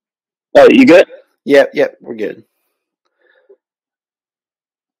 Oh, you good? Yep, we're good.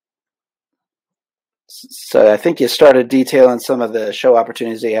 So I think you started detailing some of the show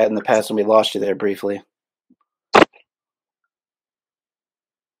opportunities that you had in the past, and we lost you there briefly.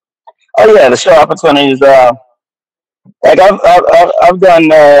 Oh yeah, the show opportunities. Like I've done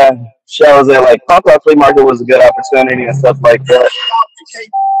shows at like Punk Rock Flea Market was a good opportunity and stuff like that,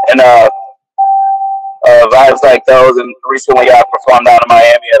 and vibes like those. And recently I performed out in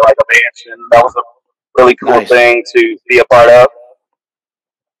Miami at like a mansion. That was a really cool thing to be a part of.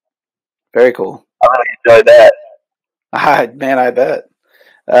 Very cool. I really enjoyed that. Man, I bet.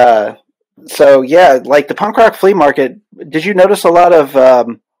 So yeah, like the Punk Rock Flea Market. Did you notice a lot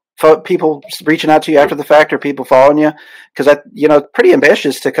of people reaching out to you after the fact, or people following you? Because pretty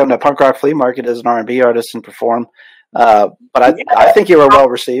ambitious to come to Punk Rock Flea Market as an R&B artist and perform. But I think you were well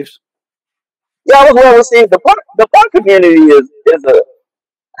received. Yeah, I was well received. The punk community is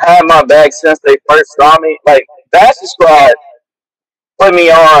had my back since they first saw me. Like Bachelor Squad put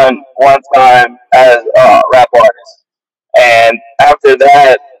me on one time as a rap artist, and after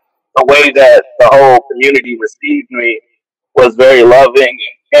that, the way that the whole community received me was very loving and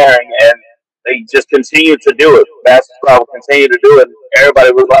caring, and they just continued to do it. Bachelor Squad will continue to do it.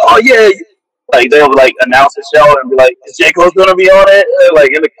 Everybody was like, "Oh yeah!" Like they would like announce a show and be like, "Is J. Cole's gonna be on it?"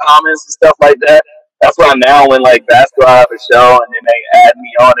 Like in the comments and stuff like that. That's why now when like basketball have a show and then they add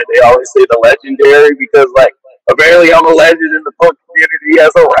me on it, they always say the legendary, because like apparently I'm a legend in the punk community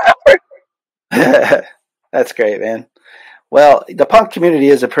as a rapper. That's great, man. Well, the punk community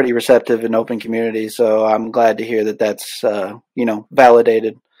is a pretty receptive and open community, so I'm glad to hear that that's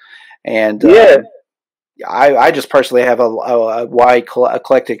validated. And I just personally have a wide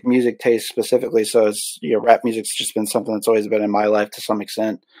eclectic music taste specifically, so it's rap music's just been something that's always been in my life to some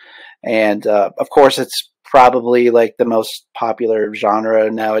extent. And of course, it's probably like the most popular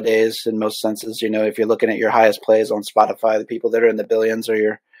genre nowadays in most senses. If you're looking at your highest plays on Spotify, the people that are in the billions are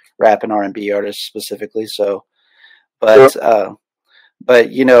your rap and R&B artists specifically. So, but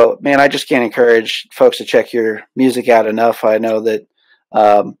man, I just can't encourage folks to check your music out enough. I know that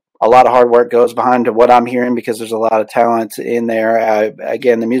a lot of hard work goes behind what I'm hearing, because there's a lot of talent in there.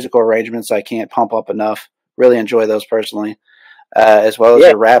 Again, the musical arrangements I can't pump up enough. Really enjoy those personally. As well as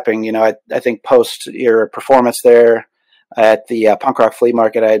your rapping. I think post your performance there at the Punk Rock Flea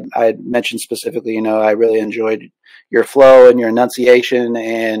Market, I mentioned specifically, I really enjoyed your flow and your enunciation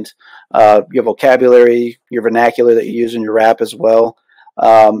and your vocabulary, your vernacular that you use in your rap as well.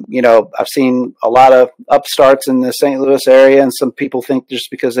 I've seen a lot of upstarts in the St. Louis area, and some people think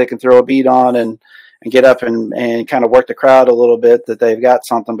just because they can throw a beat on and get up and kind of work the crowd a little bit that they've got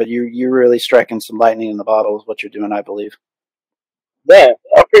something, but you're really striking some lightning in the bottle with what you're doing, I believe. Yeah,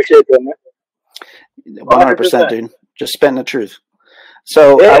 I appreciate that, man. 100%, dude. Just spitting the truth.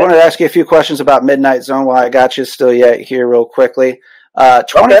 So I wanted to ask you a few questions about Midnight Zone while I got you still yet here real quickly.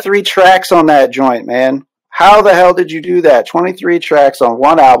 23 tracks on that joint, man. How the hell did you do that? 23 tracks on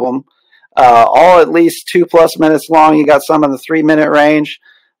one album, all at least 2+ minutes long. You got some in the 3-minute range.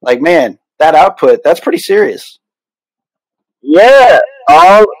 Like, man, that output, that's pretty serious. Yeah,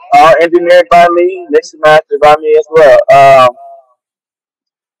 all engineered by me, mixed and mastered by me as well.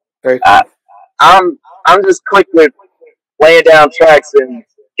 Very cool. I'm just quickly laying down tracks and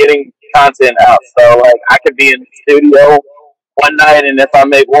getting content out. So like I could be in the studio one night, and if I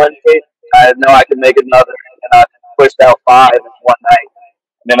make one hit, I know I can make another, and I pushed out 5 in one night,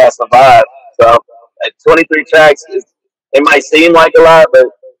 and then I survived. So 23 tracks it might seem like a lot, but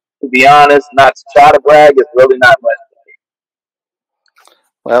to be honest, not to try to brag, it's really not much.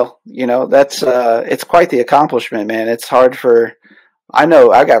 Well, that's it's quite the accomplishment, man. It's hard I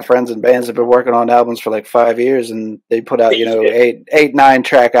know I got friends in bands that have been working on albums for like 5 years, and they put out, 8-9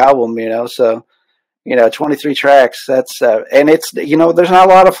 track album, so, 23 tracks, that's, and it's, there's not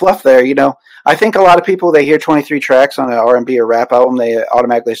a lot of fluff there, I think a lot of people, they hear 23 tracks on an R&B or rap album, they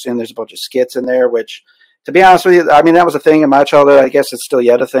automatically assume there's a bunch of skits in there, which, to be honest with you, I mean, that was a thing in my childhood. I guess it's still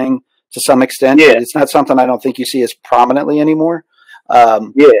yet a thing to some extent. Yeah. It's not something I don't think you see as prominently anymore.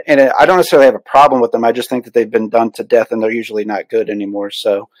 And I don't necessarily have a problem with them. I just think that they've been done to death, and they're usually not good anymore.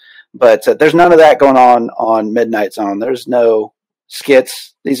 So, but there's none of that going on Midnight Zone. There's no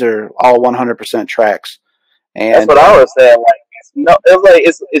skits. These are all 100% tracks. And that's what I was saying. Like,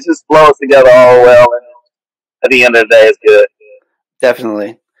 it just flows together all well, and at the end of the day, it's good.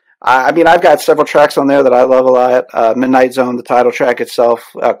 Definitely. I mean, I've got several tracks on there that I love a lot. Midnight Zone, the title track itself,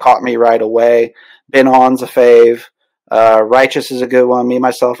 caught me right away. Been On's a fave. Righteous is a good one. Me,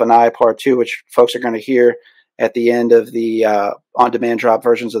 Myself, and I, Part 2, which folks are going to hear at the end of the on-demand drop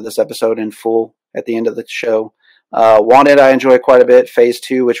versions of this episode in full at the end of the show. Wanted, I enjoy quite a bit. Phase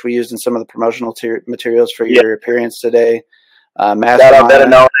 2, which we used in some of the promotional materials for your appearance today. Mastermind. Better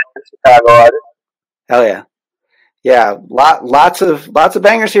known as Chicago artist. Hell yeah. Yeah, lots of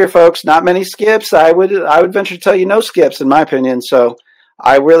bangers here, folks. Not many skips. I would venture to tell you no skips, in my opinion. So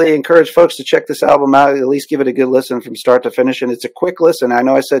I really encourage folks to check this album out. At least give it a good listen from start to finish. And it's a quick listen. I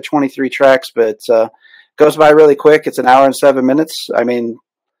know I said 23 tracks, but goes by really quick. It's an hour and 7 minutes. I mean,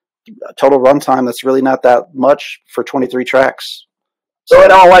 total runtime. That's really not that much for 23 tracks. So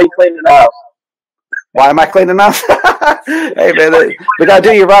it on while you cleaning the house. Why am I cleaning the house? Hey man, we gotta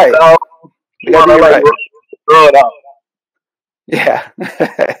do you right. We gotta do you right. Throw it out. Yeah.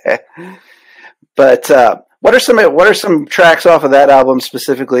 But what are some tracks off of that album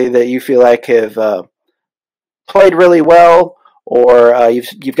specifically that you feel like have played really well, or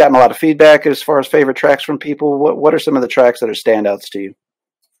you've gotten a lot of feedback as far as favorite tracks from people? What are some of the tracks that are standouts to you?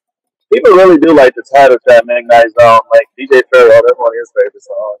 People really do like the title track, Midnight Zone. Like DJ Farrell, that's one of his favorite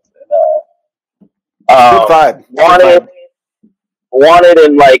songs. And, good vibe. Wanted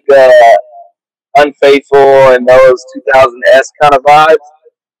and like Unfaithful and those 2000s kind of vibes.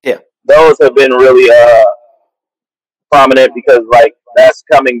 Yeah, those have been really prominent because like that's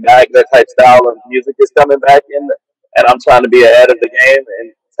coming back. That type style of music is coming back in, and I'm trying to be ahead of the game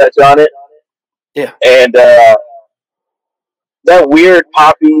and touch on it. Yeah, and that weird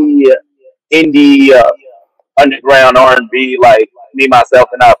poppy indie underground R&B like Me, Myself,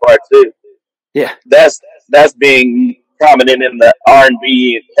 and I Part 2. Yeah, that's being prominent in the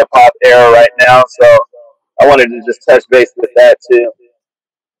R&B and hip hop era right now. So I wanted to just touch base with that too.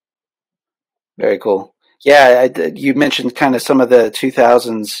 Very cool. Yeah, you mentioned kind of some of the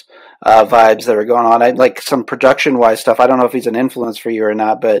 2000s vibes that are going on. I like some production-wise stuff. I don't know if he's an influence for you or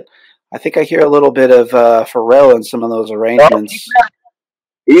not, but I think I hear a little bit of Pharrell in some of those arrangements.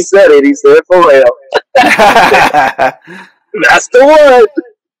 He said it. He said Pharrell. That's the one.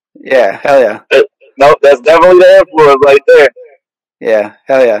 Yeah, hell yeah. No, that's definitely the influence right there. Yeah,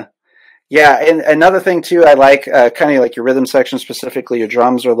 hell yeah. Yeah, and another thing too, I like kind of like your rhythm section specifically. Your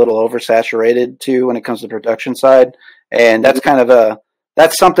drums are a little oversaturated too when it comes to the production side, and that's kind of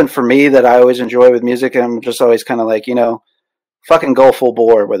that's something for me that I always enjoy with music. And I'm just always kind of like, fucking go full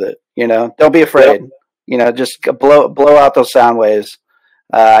bore with it. Don't be afraid. Yep. Just blow out those sound waves.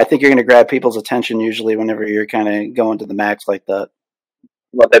 I think you're going to grab people's attention usually whenever you're kind of going to the max like that.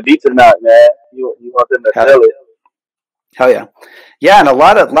 You want that beat or not, man? You want them to feel it. Hell yeah. Yeah, and a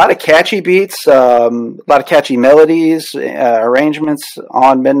lot of catchy beats, a lot of catchy melodies, arrangements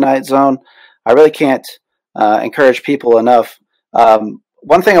on Midnight Zone. I really can't encourage people enough.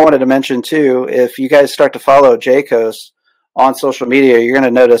 One thing I wanted to mention too, if you guys start to follow JAY COA T on social media, you're going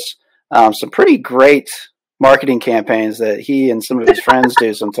to notice some pretty great marketing campaigns that he and some of his friends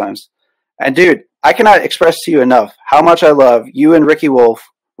do sometimes. And dude, I cannot express to you enough how much I love you and Ricky Wolf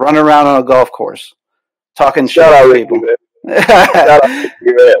running around on a golf course talking shit to people.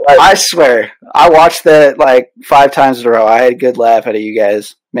 I swear, I watched that like 5 times in a row. I had a good laugh out of you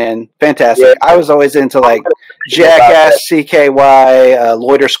guys, man. Fantastic. Yeah. I was always into like Jackass, CKY,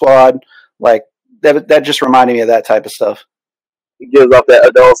 Loiter Squad. Like that just reminded me of that type of stuff. It gives off that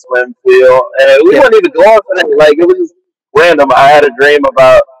Adult Swim feel, and we weren't even going for that. Like it was just random. I had a dream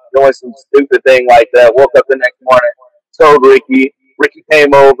about doing some stupid thing like that. Woke up the next morning, told Ricky. Ricky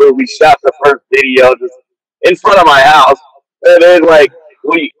came over. We shot the first video just in front of my house, and then like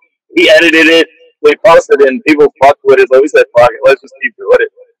he edited it. We posted it, and people fucked with it. So we said, "Fuck it, let's just keep doing it."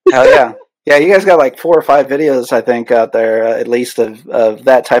 Hell yeah, yeah! You guys got like 4 or 5 videos, I think, out there at least of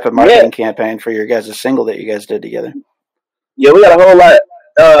that type of marketing campaign for your guys' single that you guys did together. Yeah, we got a whole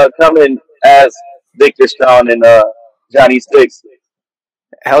lot coming as Victor Stone and Johnny Sticks.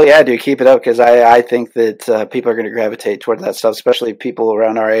 Hell yeah, dude, keep it up because I think that people are going to gravitate toward that stuff, especially people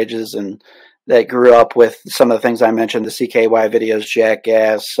around our ages and that grew up with some of the things I mentioned, the CKY videos,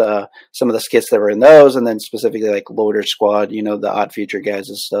 Jackass, some of the skits that were in those, and then specifically like Loiter Squad, the Odd Future guys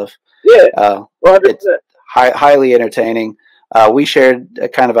and stuff. Yeah, it's highly entertaining. We shared a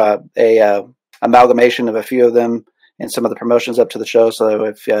kind of a amalgamation of a few of them and some of the promotions up to the show. So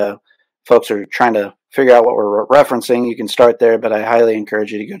if folks are trying to figure out what we're referencing, you can start there. But I highly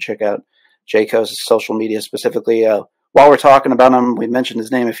encourage you to go check out JAY COA T's social media specifically. While we're talking about him, we mentioned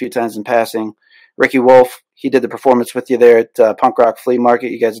his name a few times in passing. Ricky Wolf, he did the performance with you there at Punk Rock Flea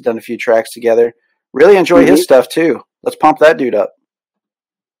Market. You guys have done a few tracks together. Really enjoy his stuff too. Let's pump that dude up.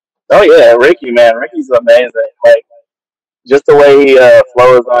 Oh yeah, Ricky, man, Ricky's amazing. Like just the way he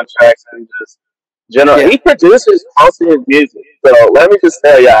flows on tracks and just general. Yeah. He produces most of his music. So let me just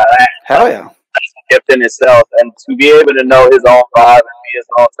tell y'all that Hell yeah. gift in itself, and to be able to know his own vibe and be his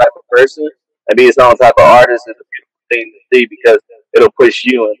own type of person and be his own type of artist is a beautiful thing to see because it'll push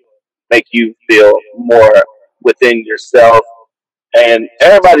you and make you feel more within yourself. And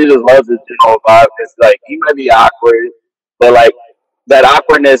everybody just loves his general vibe because like he might be awkward, but like that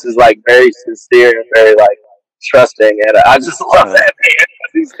awkwardness is like very sincere and very like trusting, and I just love Oh, that man.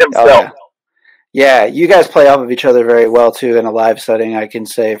 He's oh himself. yeah. Yeah, you guys play off of each other very well too in a live setting. I can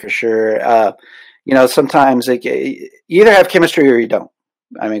say for sure. Sometimes you either have chemistry or you don't.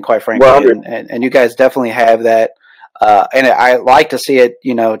 I mean, quite frankly, Well, and you guys definitely have that. And I like to see it,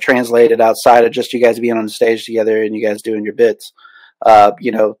 translated outside of just you guys being on the stage together and you guys doing your bits.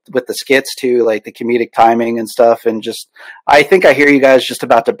 With the skits too, like the comedic timing and stuff, and just I think I hear you guys just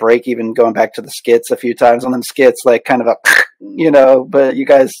about to break, even going back to the skits a few times on them skits, like kind of a, but you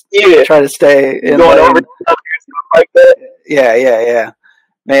guys try to stay in going lane. over like that. Yeah,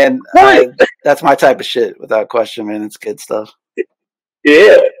 man. Right. That's my type of shit, without question, man. It's good stuff.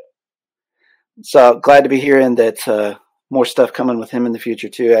 Yeah. So glad to be hearing that more stuff coming with him in the future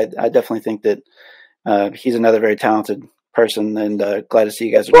too. I definitely think that he's another very talented person, and glad to see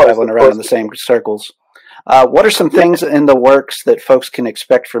you guys are traveling around in the same circles. What are some things in the works that folks can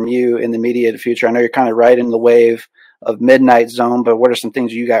expect from you in the immediate future? I know you're kind of riding the wave of Midnight Zone, but what are some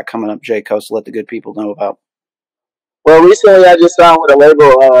things you got coming up, JAY COA, to let the good people know about? Well, recently I just signed with a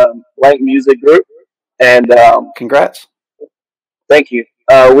label, Blank Music Group, and congrats. Thank you.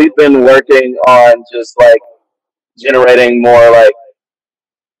 We've been working on just like generating more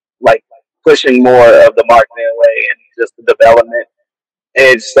like pushing more of the marketing way and just the development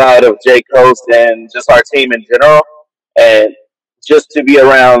edge side of J Coast and just our team in general. And just to be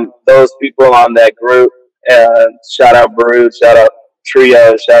around those people on that group. Shout out Brood, shout out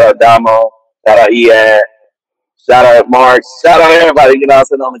Trio, shout out Damo, shout out Ian, shout out Mark, shout out everybody,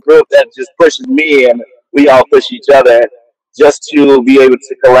 sitting on the group that just pushes me and we all push each other. Just to be able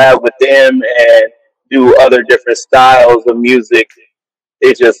to collab with them and do other different styles of music,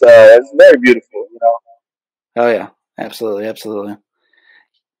 it's very beautiful, Oh yeah, absolutely.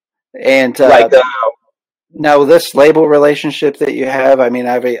 And now this label relationship that you have, I mean,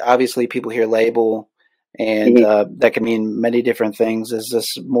 obviously people hear label, and that can mean many different things. Is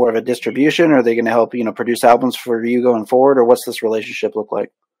this more of a distribution, or are they going to help produce albums for you going forward, or what's this relationship look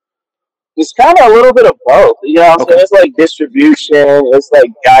like? It's kind of a little bit of both. So it's like distribution, it's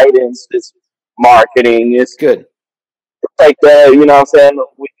like guidance, it's marketing, it's good. It's like that.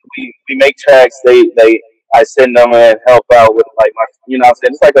 We make tracks. I send them and help out with like my.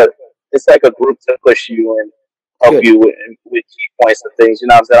 It's like a group to push you and help you with key points and things.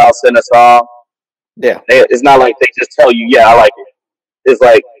 I'll send a song. Yeah. It's not like they just tell you, yeah, I like it. It's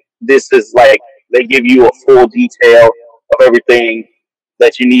like this is like they give you a full detail of everything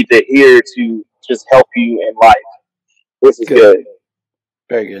that you need to hear to just help you in life. This is good.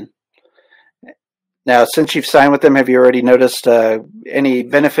 Very good. Now, since you've signed with them, have you already noticed any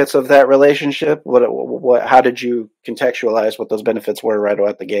benefits of that relationship? How did you contextualize what those benefits were right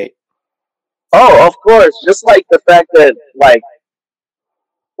out the gate? Oh, of course. Just like the fact that, like,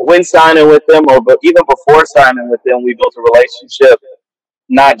 when signing with them, but even before signing with them, we built a relationship,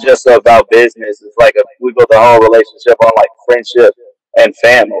 not just about business. It's like we built a whole relationship on like friendship and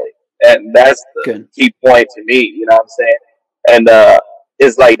family, and that's the key point to me. You know what I'm saying? And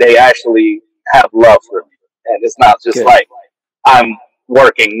it's like they actually have love for me, and it's not just like I'm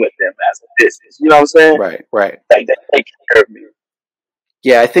working with them as a business. You know what I'm saying? Right. Like they take care of me.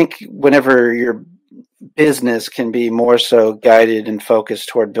 Yeah, I think whenever your business can be more so guided and focused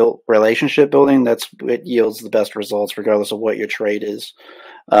toward relationship building, it yields the best results, regardless of what your trade is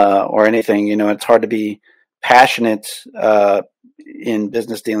or anything. It's hard to be passionate in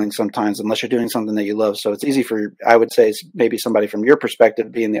business dealing sometimes unless you're doing something that you love. So it's easy for, I would say, maybe somebody from your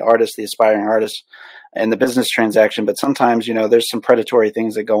perspective, being the artist, the aspiring artist, and the business transaction. But sometimes, there's some predatory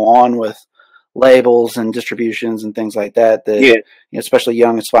things that go on with labels and distributions and things like that, especially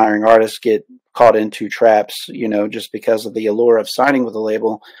young aspiring artists get caught into traps, just because of the allure of signing with a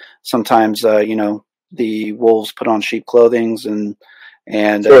label. Sometimes, the wolves put on sheep clothing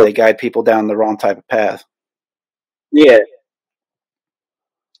and they guide people down the wrong type of path. Yeah.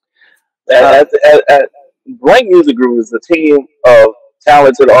 Blank Music Group is a team of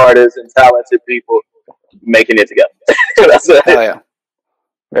talented artists and talented people making it together. That's it. Oh, yeah.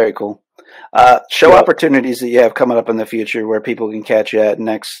 Very cool. Show opportunities that you have coming up in the future where people can catch you at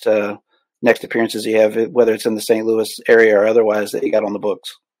next appearances you have, whether it's in the St. Louis area or otherwise, that you got on the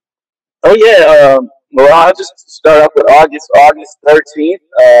books. Oh yeah. Well, I'll just start off with August 13th.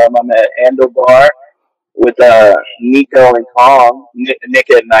 I'm at Bar with Nico and Kong, Nick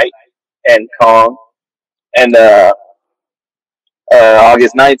at Night and Kong, and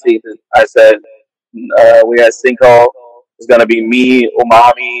August 19th. I said we got Sinkhole. It's gonna be me,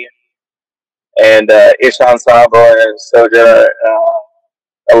 Umami, and Ish Ensemble and Soja,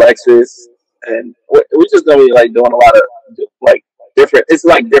 Alexis, and we're just gonna be like doing a lot of like different. It's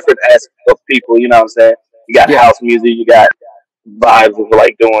like different aspects of people. You know what I'm saying? You got Yeah. house music. You got vibes of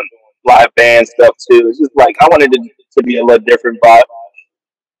like doing live band stuff too. It's just like I wanted it to be a little different vibe.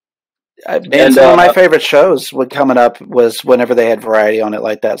 Man, And some of my favorite shows would coming up was whenever they had variety on it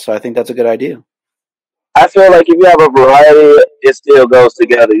like that. So I think that's a good idea. I feel like if you have a variety, it still goes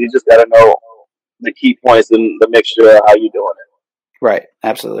together. You just got to know the key points and the mixture of how you're doing it. Right.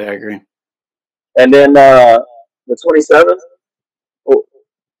 Absolutely. I agree. And then the 27th, oh,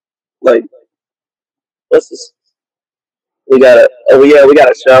 like, let's just, we got a, oh yeah, we got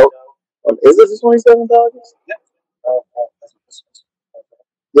a show. Is this the 27th of August?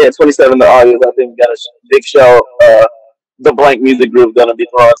 Yeah, 27th of August. I think we got a big show. The Blank Music Group going to be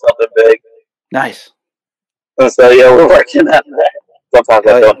throwing something big. Nice. And so, yeah, we're working on that. Sometimes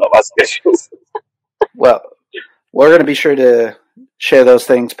I don't know my schedules. Well, we're going to be sure to share those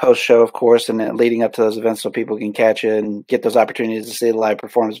things post-show, of course, and then leading up to those events so people can catch it and get those opportunities to see the live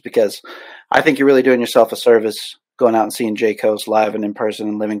performance, because I think you're really doing yourself a service going out and seeing Jay Coast live and in person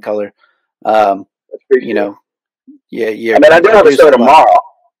in living color. You know, yeah. And then I do have a show tomorrow.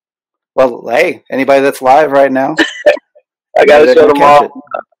 Well, hey, anybody that's live right now, I got a show tomorrow.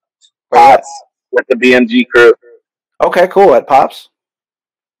 Pops with the BMG crew. Okay, cool. At Pops?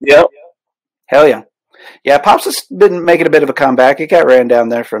 Yep. Hell yeah. Yeah, Pops has been making a bit of a comeback. It got ran down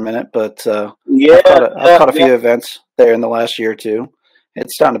there for a minute, but I've caught a few events there in the last year or two.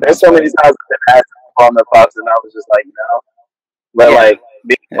 It's starting to. There's so many times I've been asked to perform at Pops, and I was just like, no. But like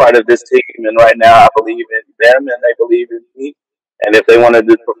being part of this team, and right now I believe in them, and they believe in me. And if they wanted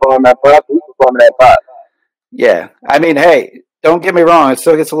to perform at Pops, we perform at Pops. Yeah, I mean, hey, don't get me wrong. It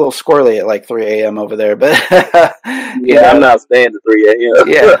still gets a little squirrely at like 3 a.m. over there, but I'm not staying at 3 a.m.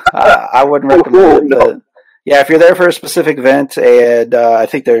 Yeah, I wouldn't recommend it. But yeah, if you're there for a specific event, and I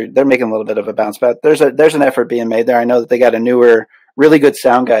think they're making a little bit of a bounce back. There's an effort being made there. I know that they got a newer, really good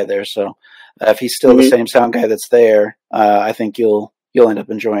sound guy there. So if he's still the same sound guy that's there, I think you'll end up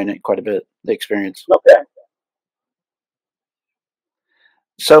enjoying it quite a bit. The experience. Okay.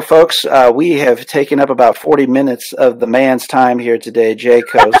 So, folks, we have taken up about 40 minutes of the man's time here today, Jay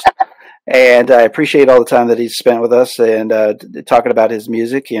Coast. And I appreciate all the time that he's spent with us and talking about his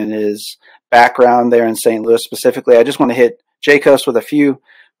music and his background there in St. Louis specifically. I just want to hit Jay Coast with a few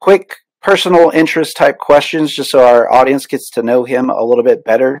quick personal interest type questions just so our audience gets to know him a little bit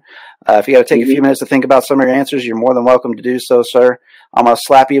better. If you got to take a few minutes to think about some of your answers, you're more than welcome to do so, sir. I'm going to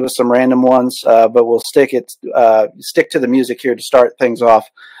slap you with some random ones, but we'll stick to the music here to start things off.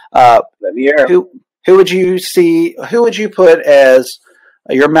 Let me hear. Who would you put as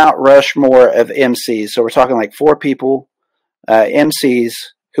your Mount Rushmore of MCs? So we're talking like 4 people, MCs.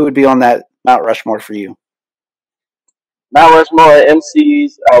 Who would be on that Mount Rushmore for you? Mount Rushmore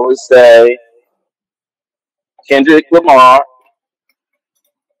MCs, I would say Kendrick Lamar,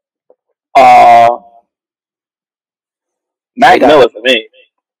 Mac Miller for me.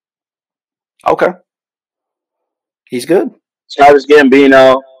 Okay. He's good. Childish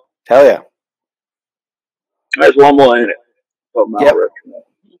Gambino. Hell yeah. There's one more in it.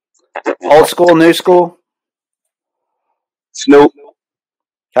 Yep. Old school, new school? Snoop.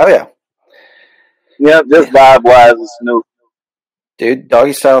 Hell yeah. Yep, just vibe-wise with Snoop. Dude,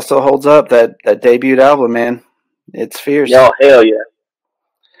 Doggy Style still holds up. That debut album, man. It's fierce. Yo, hell yeah.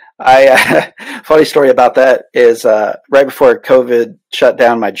 Funny story about that is right before COVID shut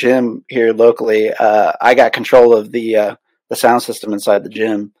down my gym here locally, I got control of the sound system inside the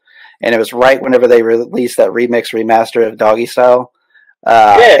gym. And it was right whenever they released that remaster of Doggy Style.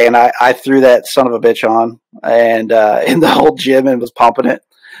 And I threw that son of a bitch on and in the whole gym and was pumping it,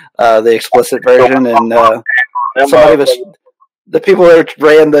 the explicit version. And the people that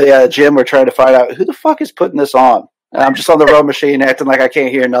ran the gym were trying to find out who the fuck is putting this on. And I'm just on the row machine acting like I can't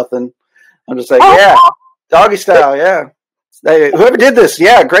hear nothing. I'm just like, yeah, Doggy Style, yeah. Hey, whoever did this,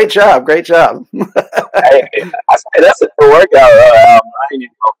 yeah, great job. Hey, I say that's a good workout. I ain't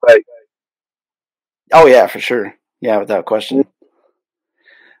even gonna fake. Oh yeah, for sure. Yeah, without question.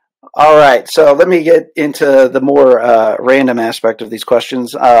 All right, so let me get into the more random aspect of these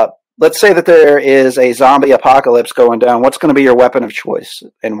questions. Let's say that there is a zombie apocalypse going down. What's going to be your weapon of choice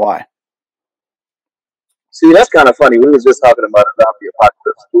and why? See, that's kind of funny. We was just talking about a zombie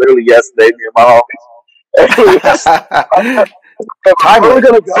apocalypse literally yesterday, me and my homies. Where we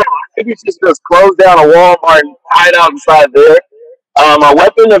gonna go? Maybe just close down a Walmart and hide out inside there. A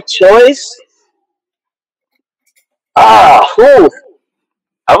weapon of choice. Whew,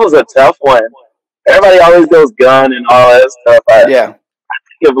 that was a tough one. Everybody always goes gun and all that stuff. Yeah.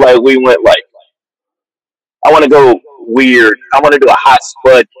 If like we went like, I want to go weird. I want to do a hot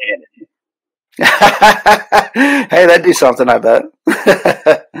spud cannon. Hey, that'd do something, I bet.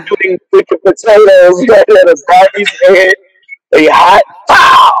 Shooting potatoes at a zombie's head. A hot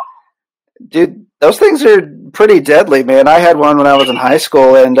pow. Dude, those things are pretty deadly, man. I had one when I was in high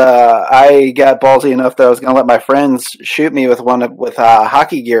school, and I got ballsy enough that I was going to let my friends shoot me with one with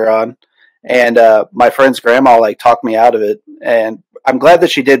hockey gear on. And my friend's grandma like talked me out of it, and I'm glad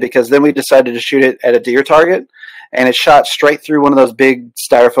that she did, because then we decided to shoot it at a deer target, and it shot straight through one of those big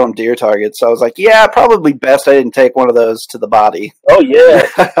styrofoam deer targets. So I was like, yeah, probably best I didn't take one of those to the body. Oh yeah,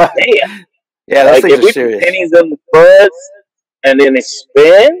 damn. Yeah, those like things if are we serious. put pennies in the buds and then it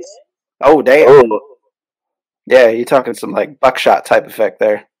spins. Oh damn. Oh. Yeah, you're talking some like buckshot type effect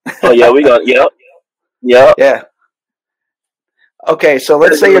there. Oh yeah, we got yep. Yeah. Okay, so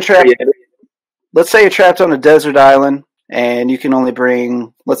let's say you're trapped. Let's say you're trapped on a desert island, and you can only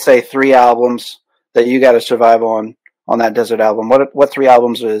bring, let's say, 3 albums that you got to survive on that desert album. What 3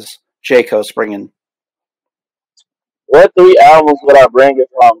 albums is JAY COA bringing? What 3 albums would I bring if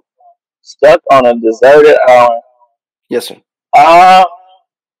I'm stuck on a deserted island? Yes, sir.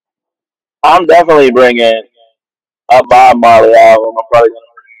 I'm definitely bringing a Bob Marley album. I'm probably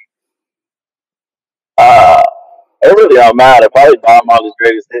gonna. It really don't matter. Probably Bob Marley's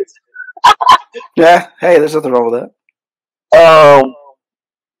greatest hits. Yeah. Hey, there's nothing wrong with that.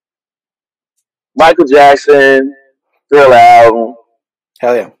 Michael Jackson Thriller album.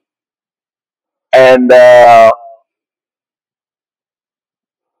 Hell yeah. And the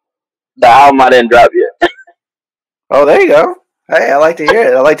album I didn't drop yet. Oh, there you go. Hey, I like to hear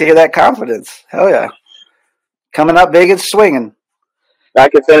it. I like to hear that confidence. Hell yeah. Coming up big and swinging. I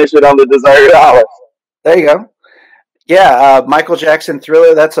can finish it on the deserted island. There you go. Yeah, Michael Jackson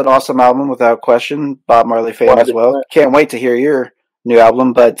Thriller, that's an awesome album without question. Bob Marley fan 100%. As well. Can't wait to hear your new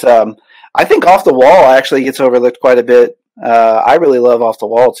album. But I think Off the Wall actually gets overlooked quite a bit. I really love Off the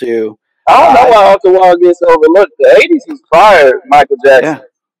Wall too. I don't know why Off the Wall gets overlooked. The 80s inspired Michael Jackson.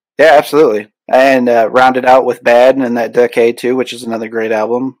 Yeah, absolutely. And rounded out with Bad in that decade too, which is another great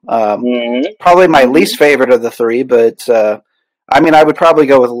album. Probably my least favorite of the 3, but I mean, I would probably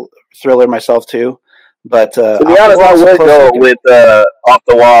go with Thriller myself too. But to be honest, I would go with Off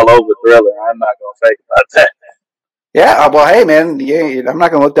the Wall over Thriller. I'm not gonna fake about that. Yeah, well, hey man, yeah, I'm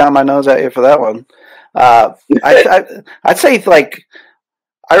not gonna look down my nose at you for that one. I'd say like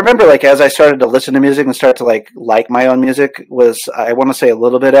I remember like as I started to listen to music and start to like my own music was I want to say a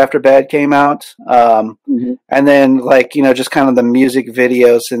little bit after Bad came out, and then like just kind of the music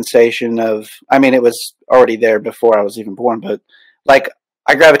video sensation of I mean it was already there before I was even born, but like.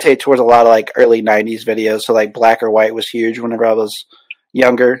 I gravitate towards a lot of like early 90s videos. So like Black or White was huge whenever I was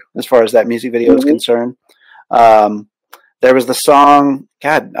younger as far as that music video is concerned. There was the song,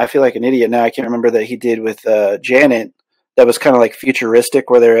 God, I feel like an idiot now. I can't remember that he did with Janet that was kind of like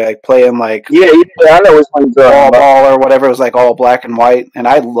futuristic where they're like playing like I know which one's ball or whatever. It was like all black and white. And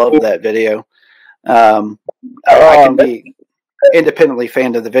I love that video. I can be independently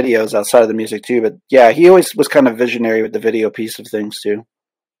fan of the videos outside of the music too. But yeah, he always was kind of visionary with the video piece of things too.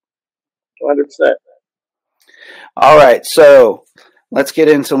 100%. All right, so let's get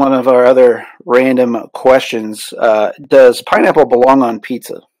into one of our other random questions. Does pineapple belong on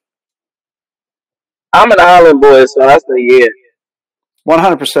pizza? I'm an island boy, so I say yeah.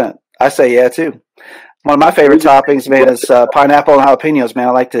 100%. I say yeah, too. One of my favorite toppings, man, is pineapple and jalapenos, man.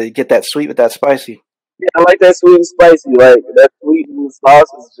 I like to get that sweet with that spicy. Yeah, I like that sweet and spicy. Like, that sweet and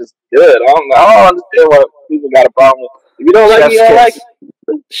sauce is just good. I don't understand why people got a problem with it. If you don't like it, you don't like it.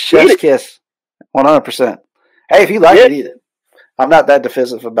 Chef's kiss, 100%. Hey, if you like it, eat it. I'm not that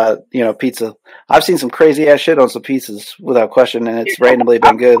defensive about pizza. I've seen some crazy ass shit on some pizzas without question, and it's randomly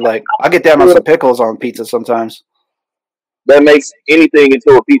been good. Like I'll get down on some pickles on pizza sometimes. That makes anything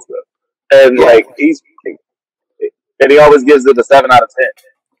into a pizza, and like he always gives it a 7 out of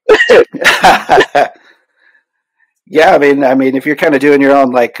 10. Yeah, I mean, if you're kind of doing your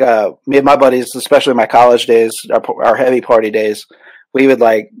own, like me and my buddies, especially my college days, our heavy party days, we would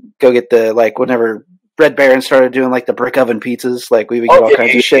like go get the whenever Red Baron started doing like the brick oven pizzas, like we would get all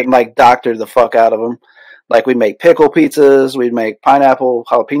kinds of shit and like doctor the fuck out of them. Like we'd make pickle pizzas, we'd make pineapple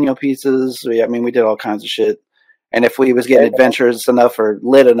jalapeno pizzas. We did all kinds of shit, And if we was getting adventurous enough or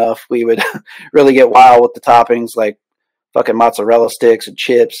lit enough, we would really get wild with the toppings, like fucking mozzarella sticks and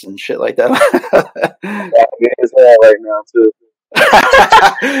chips and shit like that. It's hell right now too.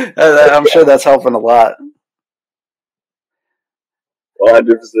 I'm sure that's helping a lot.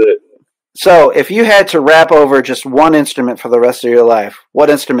 100%. So, if you had to rap over just one instrument for the rest of your life, what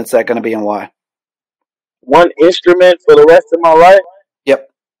instrument's that going to be and why? One instrument for the rest of my life? Yep.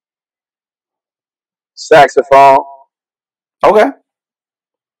 Saxophone. Okay.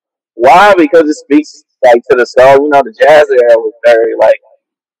 Why? Because it speaks like to the soul. You know, the jazz era was very like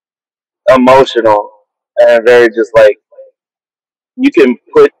emotional and very just like you can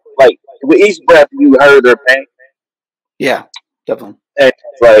put like with each breath you heard their pain. Yeah, definitely. And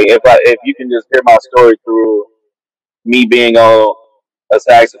it's like if you can just hear my story through me being on a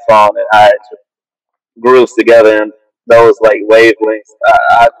saxophone and how it grooves together in those like wavelengths,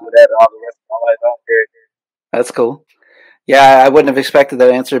 I do that all the rest of my life. I don't care. That's cool. Yeah, I wouldn't have expected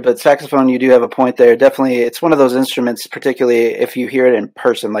that answer, but saxophone, you do have a point there. Definitely, it's one of those instruments, particularly if you hear it in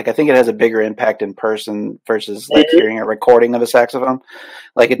person. Like, I think it has a bigger impact in person versus like hearing a recording of a saxophone.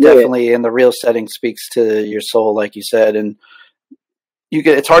 Like, it definitely in the real setting speaks to your soul, like you said, and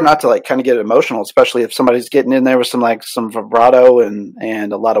it's hard not to like kind of get emotional, especially if somebody's getting in there with some vibrato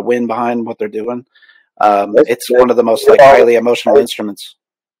and a lot of wind behind what they're doing. It's one of the most like highly emotional instruments.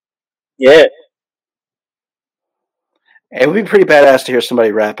 Yeah. It would be pretty badass to hear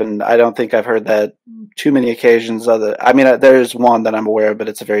somebody rapping. I don't think I've heard that too many occasions. There's one that I'm aware of, but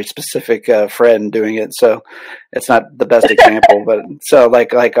it's a very specific friend doing it, so it's not the best example. But so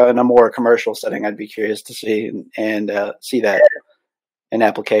like in a more commercial setting, I'd be curious to see and see that in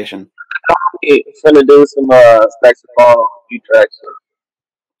application. I'm gonna do some saxophone few tracks.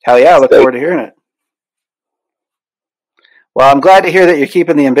 Hell yeah! I look forward to hearing it. Well, I'm glad to hear that you're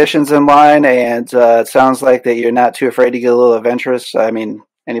keeping the ambitions in line, and it sounds like that you're not too afraid to get a little adventurous. I mean,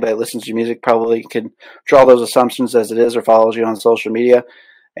 anybody that listens to your music probably can draw those assumptions as it is or follows you on social media.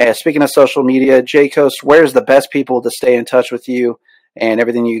 And speaking of social media, Jay Coast, where's the best people to stay in touch with you and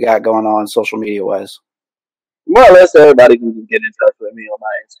everything you got going on social media-wise? More or less, everybody can get in touch with me on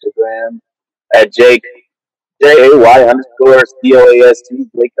my Instagram at Jake, JAY_COAST,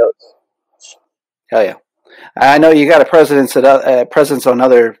 Jay Coast. Hell yeah. I know you got a presence on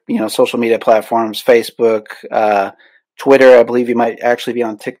other social media platforms, Facebook, Twitter. I believe you might actually be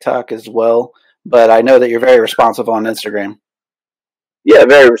on TikTok as well. But I know that you're very responsive on Instagram. Yeah,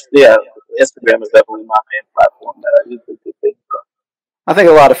 Instagram is definitely my main platform that I usually do things from. I think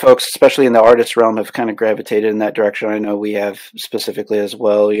a lot of folks, especially in the artist realm, have kind of gravitated in that direction. I know we have specifically as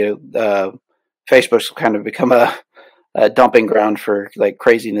well. Facebook's kind of become a dumping ground for like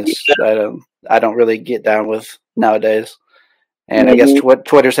craziness. I don't really get down with nowadays. And I guess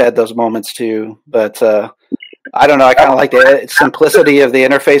Twitter's had those moments too, but I don't know. I kind of like the simplicity of the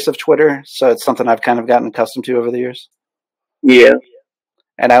interface of Twitter, so it's something I've kind of gotten accustomed to over the years. Yeah,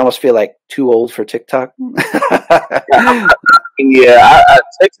 and I almost feel like too old for TikTok. Yeah,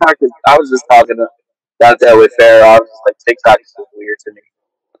 TikTok is. I was just talking about that with Farrah. I was just like, TikTok is just weird to me.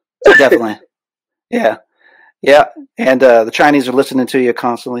 Definitely, yeah. And the Chinese are listening to you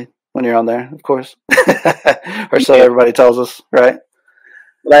constantly when you're on there, of course, or so everybody tells us, right?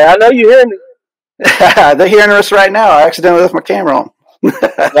 Like, I know you hear me. They're hearing us right now. I accidentally left my camera on. No,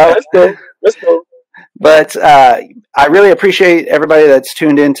 it's cool. It's cool. But I really appreciate everybody that's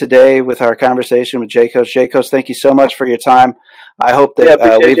tuned in today with our conversation with Jay Coast. Jay Coast, thank you so much for your time. I hope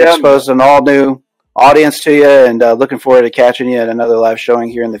that we've exposed an all-new audience to you, and looking forward to catching you at another live showing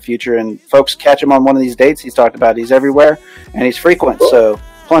here in the future. And folks, catch him on one of these dates he's talked about. He's everywhere, and he's frequent, so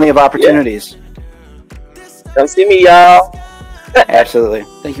plenty of opportunities. Yeah. Come see me, y'all. Absolutely.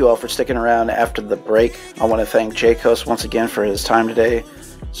 Thank you all for sticking around after the break. I want to thank Jay Coast once again for his time today.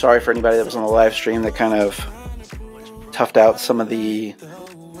 Sorry for anybody that was on the live stream that kind of toughed out some of the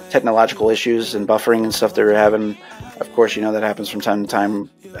technological issues and buffering and stuff that we're having. Of course, you know that happens from time to time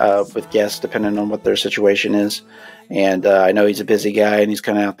with guests, depending on what their situation is. And I know he's a busy guy, and he's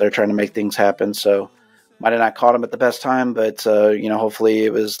kind of out there trying to make things happen. So might have not caught him at the best time, but hopefully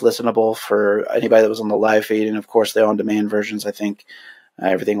it was listenable for anybody that was on the live feed. And of course, the on-demand versions, I think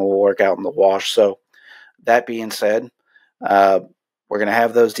everything will work out in the wash. So that being said, we're going to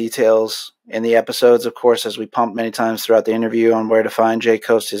have those details in the episodes, of course, as we pumped many times throughout the interview on where to find Jay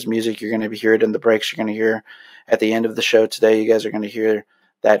Coast, his music. You're going to hear it in the breaks. You're going to hear at the end of the show today. You guys are going to hear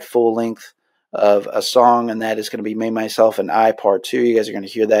that full length of a song, and that is going to be Me, Myself, and I Part 2. You guys are going to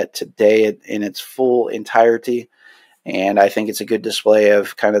hear that today in its full entirety, and I think it's a good display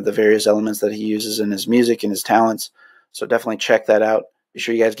of kind of the various elements that he uses in his music and his talents. So definitely check that out Be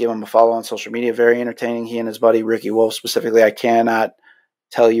sure you guys give him a follow on social media. Very entertaining. He and his buddy Ricky Wolf specifically. I cannot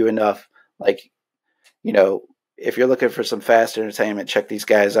tell you enough. Like, if you're looking for some fast entertainment, check these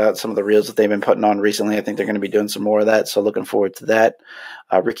guys out. Some of the reels that they've been putting on recently, I think they're going to be doing some more of that. So looking forward to that.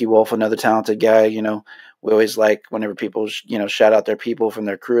 Ricky Wolf, another talented guy. We always like whenever people, shout out their people from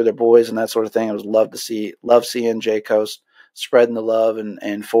their crew, their boys, and that sort of thing. I love seeing Jay Coast spreading the love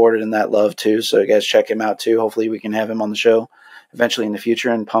and forwarding that love too. So you guys check him out too. Hopefully we can have him on the show eventually in the future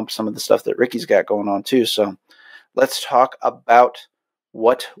and pump some of the stuff that Ricky's got going on too. So let's talk about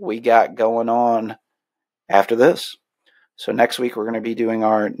what we got going on after this. So next week we're going to be doing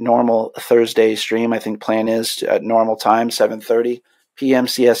our normal Thursday stream. I think plan is at normal time, 7:30 p.m.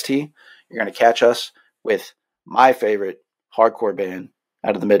 CST. You're going to catch us with my favorite hardcore band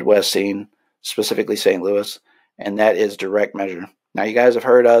out of the Midwest scene, specifically St. Louis, and that is Direct Measure. Now you guys have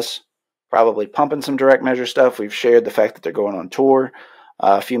heard us probably pumping some Direct Measure stuff. We've shared the fact that they're going on tour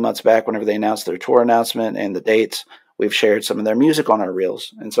a few months back whenever they announced their tour announcement and the dates. We've shared some of their music on our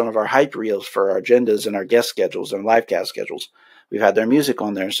reels and some of our hype reels for our agendas and our guest schedules and live cast schedules. We've had their music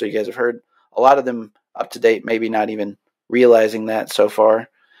on there. So you guys have heard a lot of them up to date, maybe not even realizing that so far.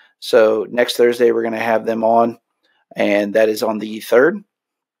 So next Thursday, we're going to have them on, and that is on the 3rd.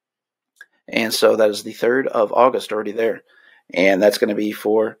 And so that is the 3rd of August already there. And that's going to be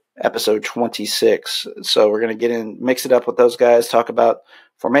for episode 26. So we're going to mix it up with those guys, talk about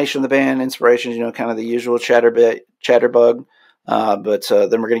formation of the band, inspirations, kind of the usual chatterbug. But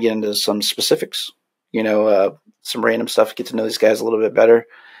then we're going to get into some specifics, some random stuff, get to know these guys a little bit better,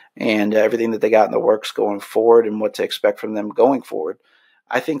 and everything that they got in the works going forward and what to expect from them going forward.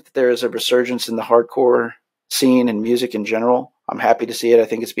 I think that there is a resurgence in the hardcore scene and music in general. I'm happy to see it. I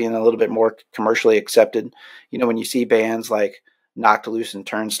think it's being a little bit more commercially accepted. When you see bands like Knocked Loose and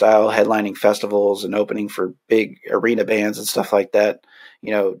Turnstile headlining festivals and opening for big arena bands and stuff like that.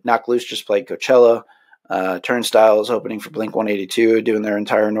 Knocked Loose just played Coachella. Turnstile is opening for Blink-182, doing their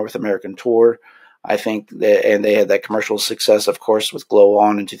entire North American tour. I think that, and they had that commercial success, of course, with Glow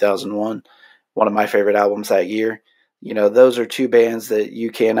On in 2001, one of my favorite albums that year. Those are two bands that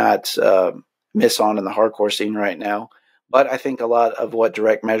you cannot miss on in the hardcore scene right now. But I think a lot of what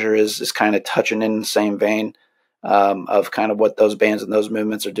Direct Measure is kind of touching in the same vein of kind of what those bands and those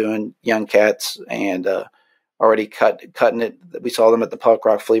movements are doing. Young cats and already cutting it. We saw them at the Punk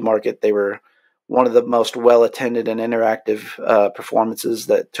Rock Flea Market. They were one of the most well-attended and interactive performances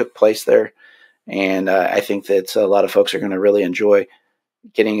that took place there. And I think that a lot of folks are going to really enjoy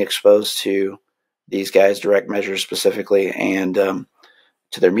getting exposed to these guys, Direct Measure specifically, and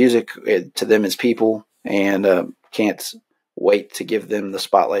to their music, to them as people, and can't wait to give them the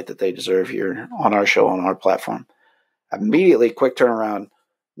spotlight that they deserve here on our show, on our platform. Immediately, quick turnaround.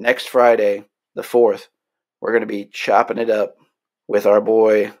 Next Friday, the 4th, we're going to be chopping it up with our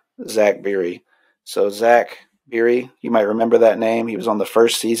boy, Zach Beery. So Zach Beery, you might remember that name. He was on the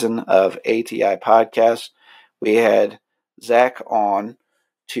first season of ATI Podcast. We had Zach on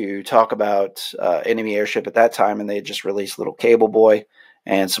to talk about Enemy Airship at that time, and they had just released Little Cable Boy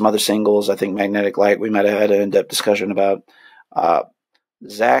and some other singles. I think Magnetic Light we might have had an in-depth discussion about.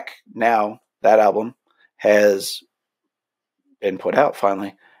 Zach, now, that album has been put out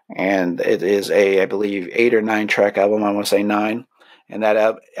finally, and it is I believe 8 or 9 track album. I want to say 9, and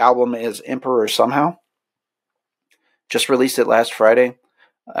that album is Emperor Somehow. Just released it last Friday.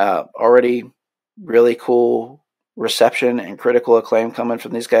 Already really cool reception and critical acclaim coming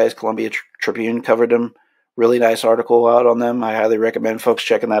from these guys. Columbia Tribune covered them. Really nice article out on them. I highly recommend folks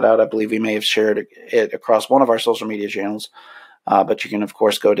checking that out. I believe we may have shared it across one of our social media channels, but you can of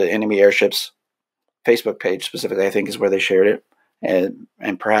course go to Enemy Airship's Facebook page specifically, I think is where they shared it,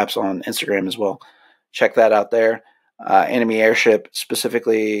 and perhaps on Instagram as well. Check that out there. Enemy Airship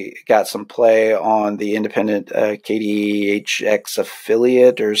specifically got some play on the independent KDHX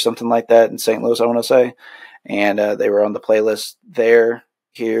affiliate or something like that in St. Louis, I want to say. And they were on the playlist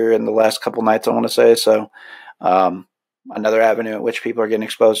here in the last couple nights, I want to say. So another avenue at which people are getting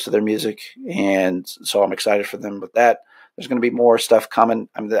exposed to their music. And so I'm excited for them with that. There's going to be more stuff coming.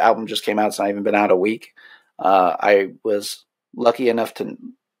 I mean, the album just came out. It's not even been out a week. I was lucky enough to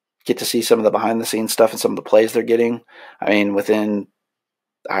get to see some of the behind-the-scenes stuff and some of the plays they're getting. I mean,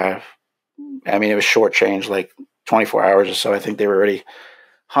 it was short change, like 24 hours or so. I think they were already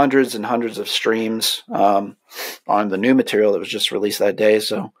hundreds and hundreds of streams on the new material that was just released that day.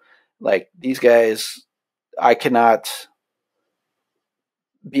 So, like, these guys, I cannot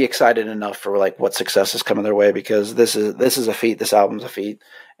be excited enough for like what success is coming their way, because this is a feat. This album's a feat,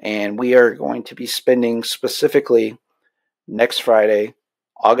 and we are going to be spending specifically next Friday,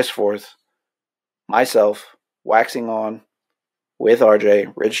 August 4th, myself waxing on with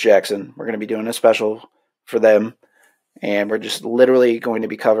RJ, Rich Jackson. We're going to be doing a special for them. And we're just literally going to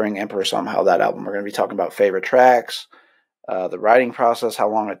be covering Emperor Somehow, that album. We're going to be talking about favorite tracks, the writing process, how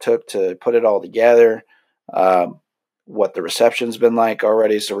long it took to put it all together, what the reception's been like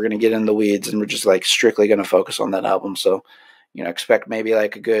already. So we're going to get in the weeds, and we're just like strictly going to focus on that album. So, expect maybe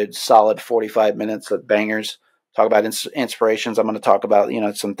like a good solid 45 minutes of bangers. Talk about inspirations. I'm going to talk about,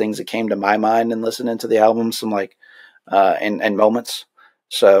 some things that came to my mind and listening to the album, some like, and moments.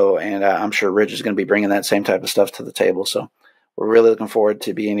 So, and I'm sure Rich is going to be bringing that same type of stuff to the table. So we're really looking forward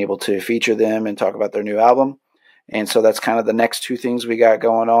to being able to feature them and talk about their new album. And so that's kind of the next two things we got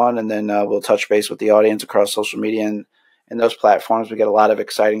going on. And then we'll touch base with the audience across social media and those platforms. We got a lot of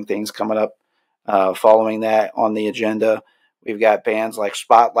exciting things coming up following that on the agenda. We've got bands like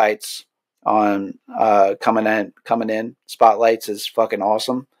Spotlights on coming in. Spotlights is fucking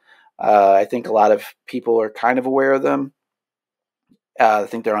awesome. I think a lot of people are kind of aware of them. I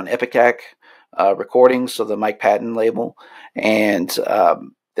think they're on Epicac Recordings, so the Mike Patton label, and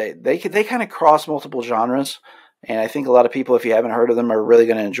they kind of cross multiple genres. And I think a lot of people, if you haven't heard of them, are really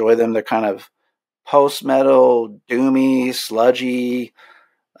going to enjoy them. They're kind of post metal, doomy, sludgy.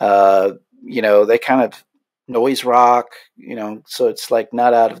 They kind of noise rock. So it's like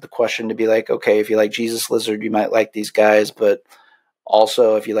not out of the question to be like, okay, if you like Jesus Lizard, you might like these guys, but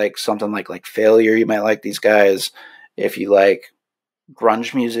also if you like something like Failure, you might like these guys. If you like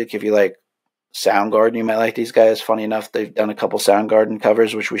grunge music, if you like Soundgarden, you might like these guys. Funny enough, they've done a couple Soundgarden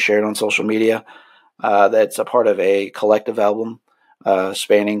covers, which we shared on social media. That's a part of a collective album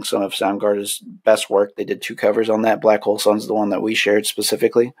spanning some of Soundgarden's best work. They did 2 covers on that. Black Hole Sun's the one that we shared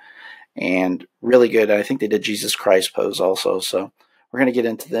specifically, and really good. I think they did Jesus Christ Pose also. So we're going to get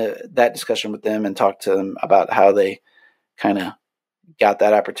into that discussion with them and talk to them about how they kind of got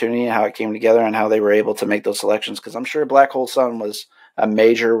that opportunity and how it came together and how they were able to make those selections. Because I'm sure Black Hole Sun was a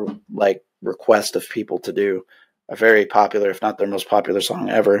major request of people to do a very popular, if not their most popular song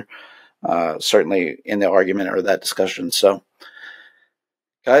ever, certainly in the argument or that discussion. So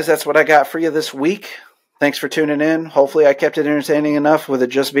guys, that's what I got for you this week. Thanks for tuning in. Hopefully I kept it entertaining enough with it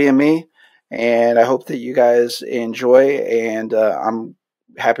just being me, and I hope that you guys enjoy, and I'm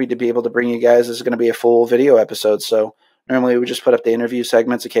happy to be able to bring you guys. This is going to be a full video episode. So normally we just put up the interview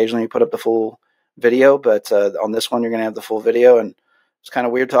segments. Occasionally we put up the full video, but on this one, you're going to have the full video. And it's kind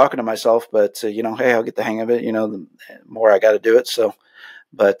of weird talking to myself, but hey, I'll get the hang of it. The more I got to do it. So,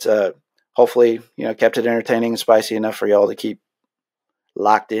 but hopefully, kept it entertaining and spicy enough for y'all to keep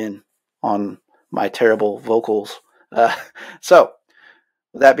locked in on my terrible vocals. So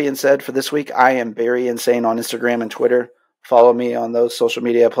with that being said, for this week, I am Barry Insane on Instagram and Twitter. Follow me on those social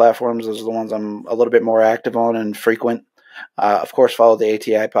media platforms. Those are the ones I'm a little bit more active on and frequent. Of course, follow the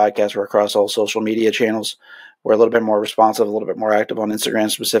ATI Podcast. We're across all social media channels. We're a little bit more responsive, a little bit more active on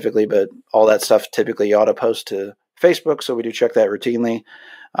Instagram specifically, but all that stuff typically auto post to Facebook, so we do check that routinely.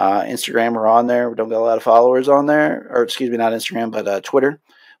 Instagram, we're on there. We don't got a lot of followers on there, or excuse me, not Instagram, but Twitter.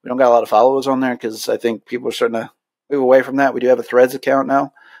 We don't got a lot of followers on there because I think people are starting to move away from that. We do have a Threads account now.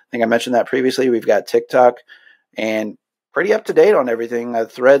 I think I mentioned that previously. We've got TikTok, and pretty up to date on everything.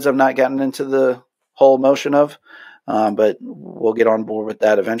 Threads I've not gotten into the whole motion of, but we'll get on board with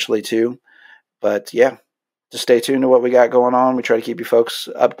that eventually too. But yeah, just stay tuned to what we got going on. We try to keep you folks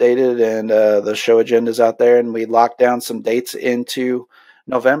updated, and the show agenda's out there, and we locked down some dates into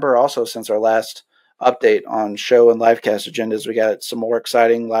November also since our last update on show and livecast agendas. We got some more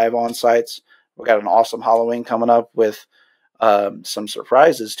exciting live on sites. We got an awesome Halloween coming up with some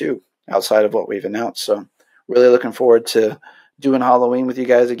surprises too outside of what we've announced. So really looking forward to doing Halloween with you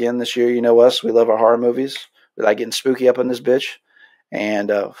guys again this year. You know us, we love our horror movies. We like getting spooky up in this bitch.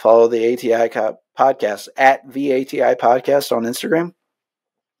 And follow the ATI Podcast at the ATI Podcast on Instagram.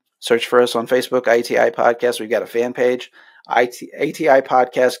 Search for us on Facebook, ATI Podcast. We've got a fan page, ATI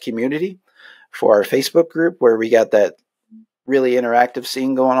Podcast Community, for our Facebook group, where we got that really interactive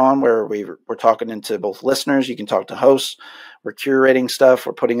scene going on where we're talking into both listeners. You can talk to hosts. We're curating stuff.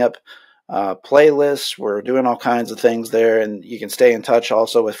 We're putting up playlists. We're doing all kinds of things there, and you can stay in touch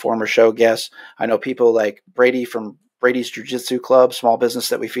also with former show guests. I know people like Brady from Brady's Jiu-Jitsu Club, small business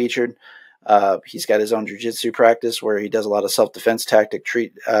that we featured. He's got his own jiu-jitsu practice where he does a lot of self-defense tactic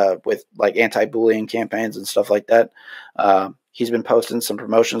with like anti-bullying campaigns and stuff like that. He's been posting some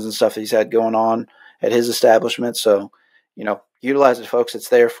promotions and stuff that he's had going on at his establishment. So, utilize it, folks. It's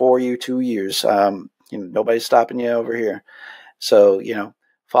there for you 2 years. Nobody's stopping you over here. So,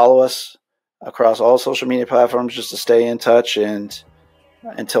 follow us across all social media platforms just to stay in touch. And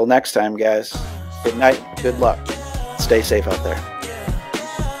until next time, guys, good night. Good luck. Stay safe out there.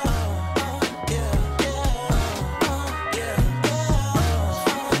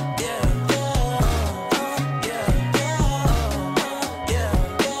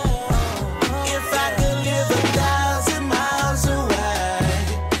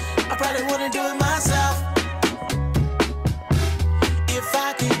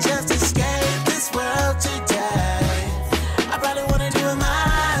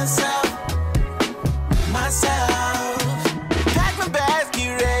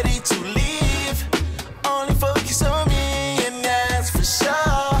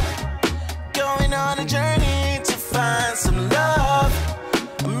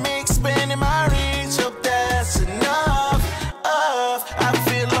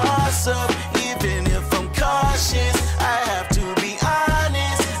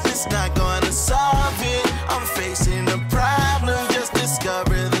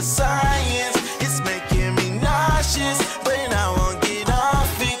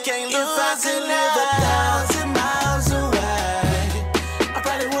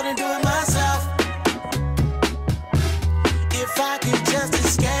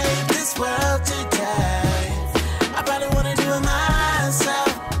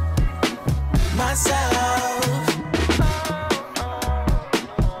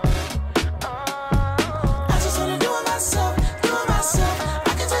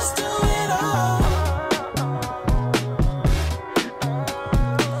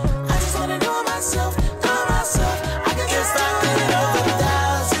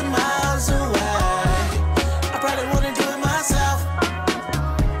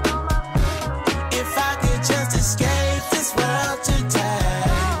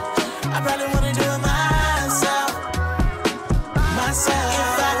 myself.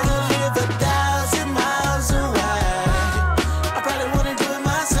 If I could live 1,000 miles away, I probably wouldn't do it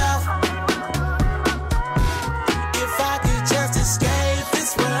myself. If I could just escape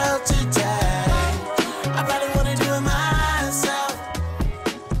this world today, I probably wouldn't do it myself.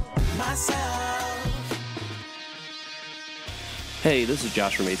 Hey, this is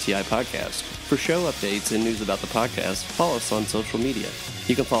Josh from ATI Podcast. For show updates and news about the podcast, follow us on social media.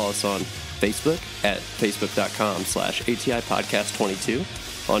 You can follow us on Facebook at facebook.com/ATI Podcast 22,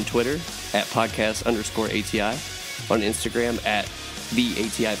 on Twitter at podcast_ATI, on Instagram at the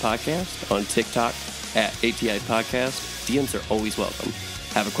ATI Podcast, on TikTok at ATI Podcast. DMs are always welcome.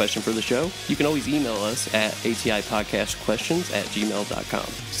 Have a question for the show? You can always email us at atipodcastquestions@gmail.com.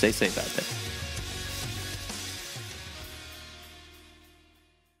 Stay safe out there.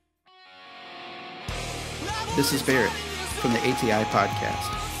 This is Barrett from the ATI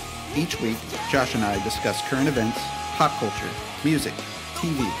Podcast. Each week, Josh and I discuss current events, pop culture, music,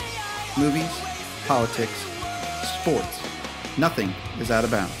 TV, movies, politics, sports. Nothing is out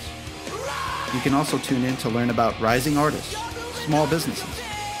of bounds. You can also tune in to learn about rising artists, small businesses.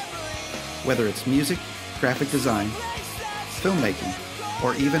 Whether it's music, graphic design, filmmaking,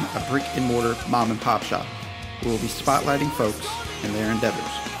 or even a brick-and-mortar mom-and-pop shop, we will be spotlighting folks and their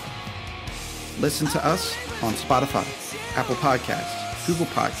endeavors. Listen to us on Spotify, Apple Podcasts, Google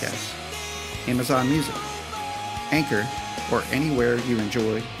Podcasts, Amazon Music, Anchor, or anywhere you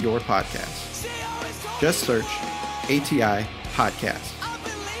enjoy your podcasts. Just search ATI Podcast.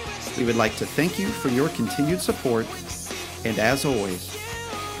 We would like to thank you for your continued support, and as always,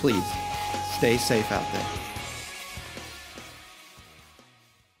 please stay safe out there.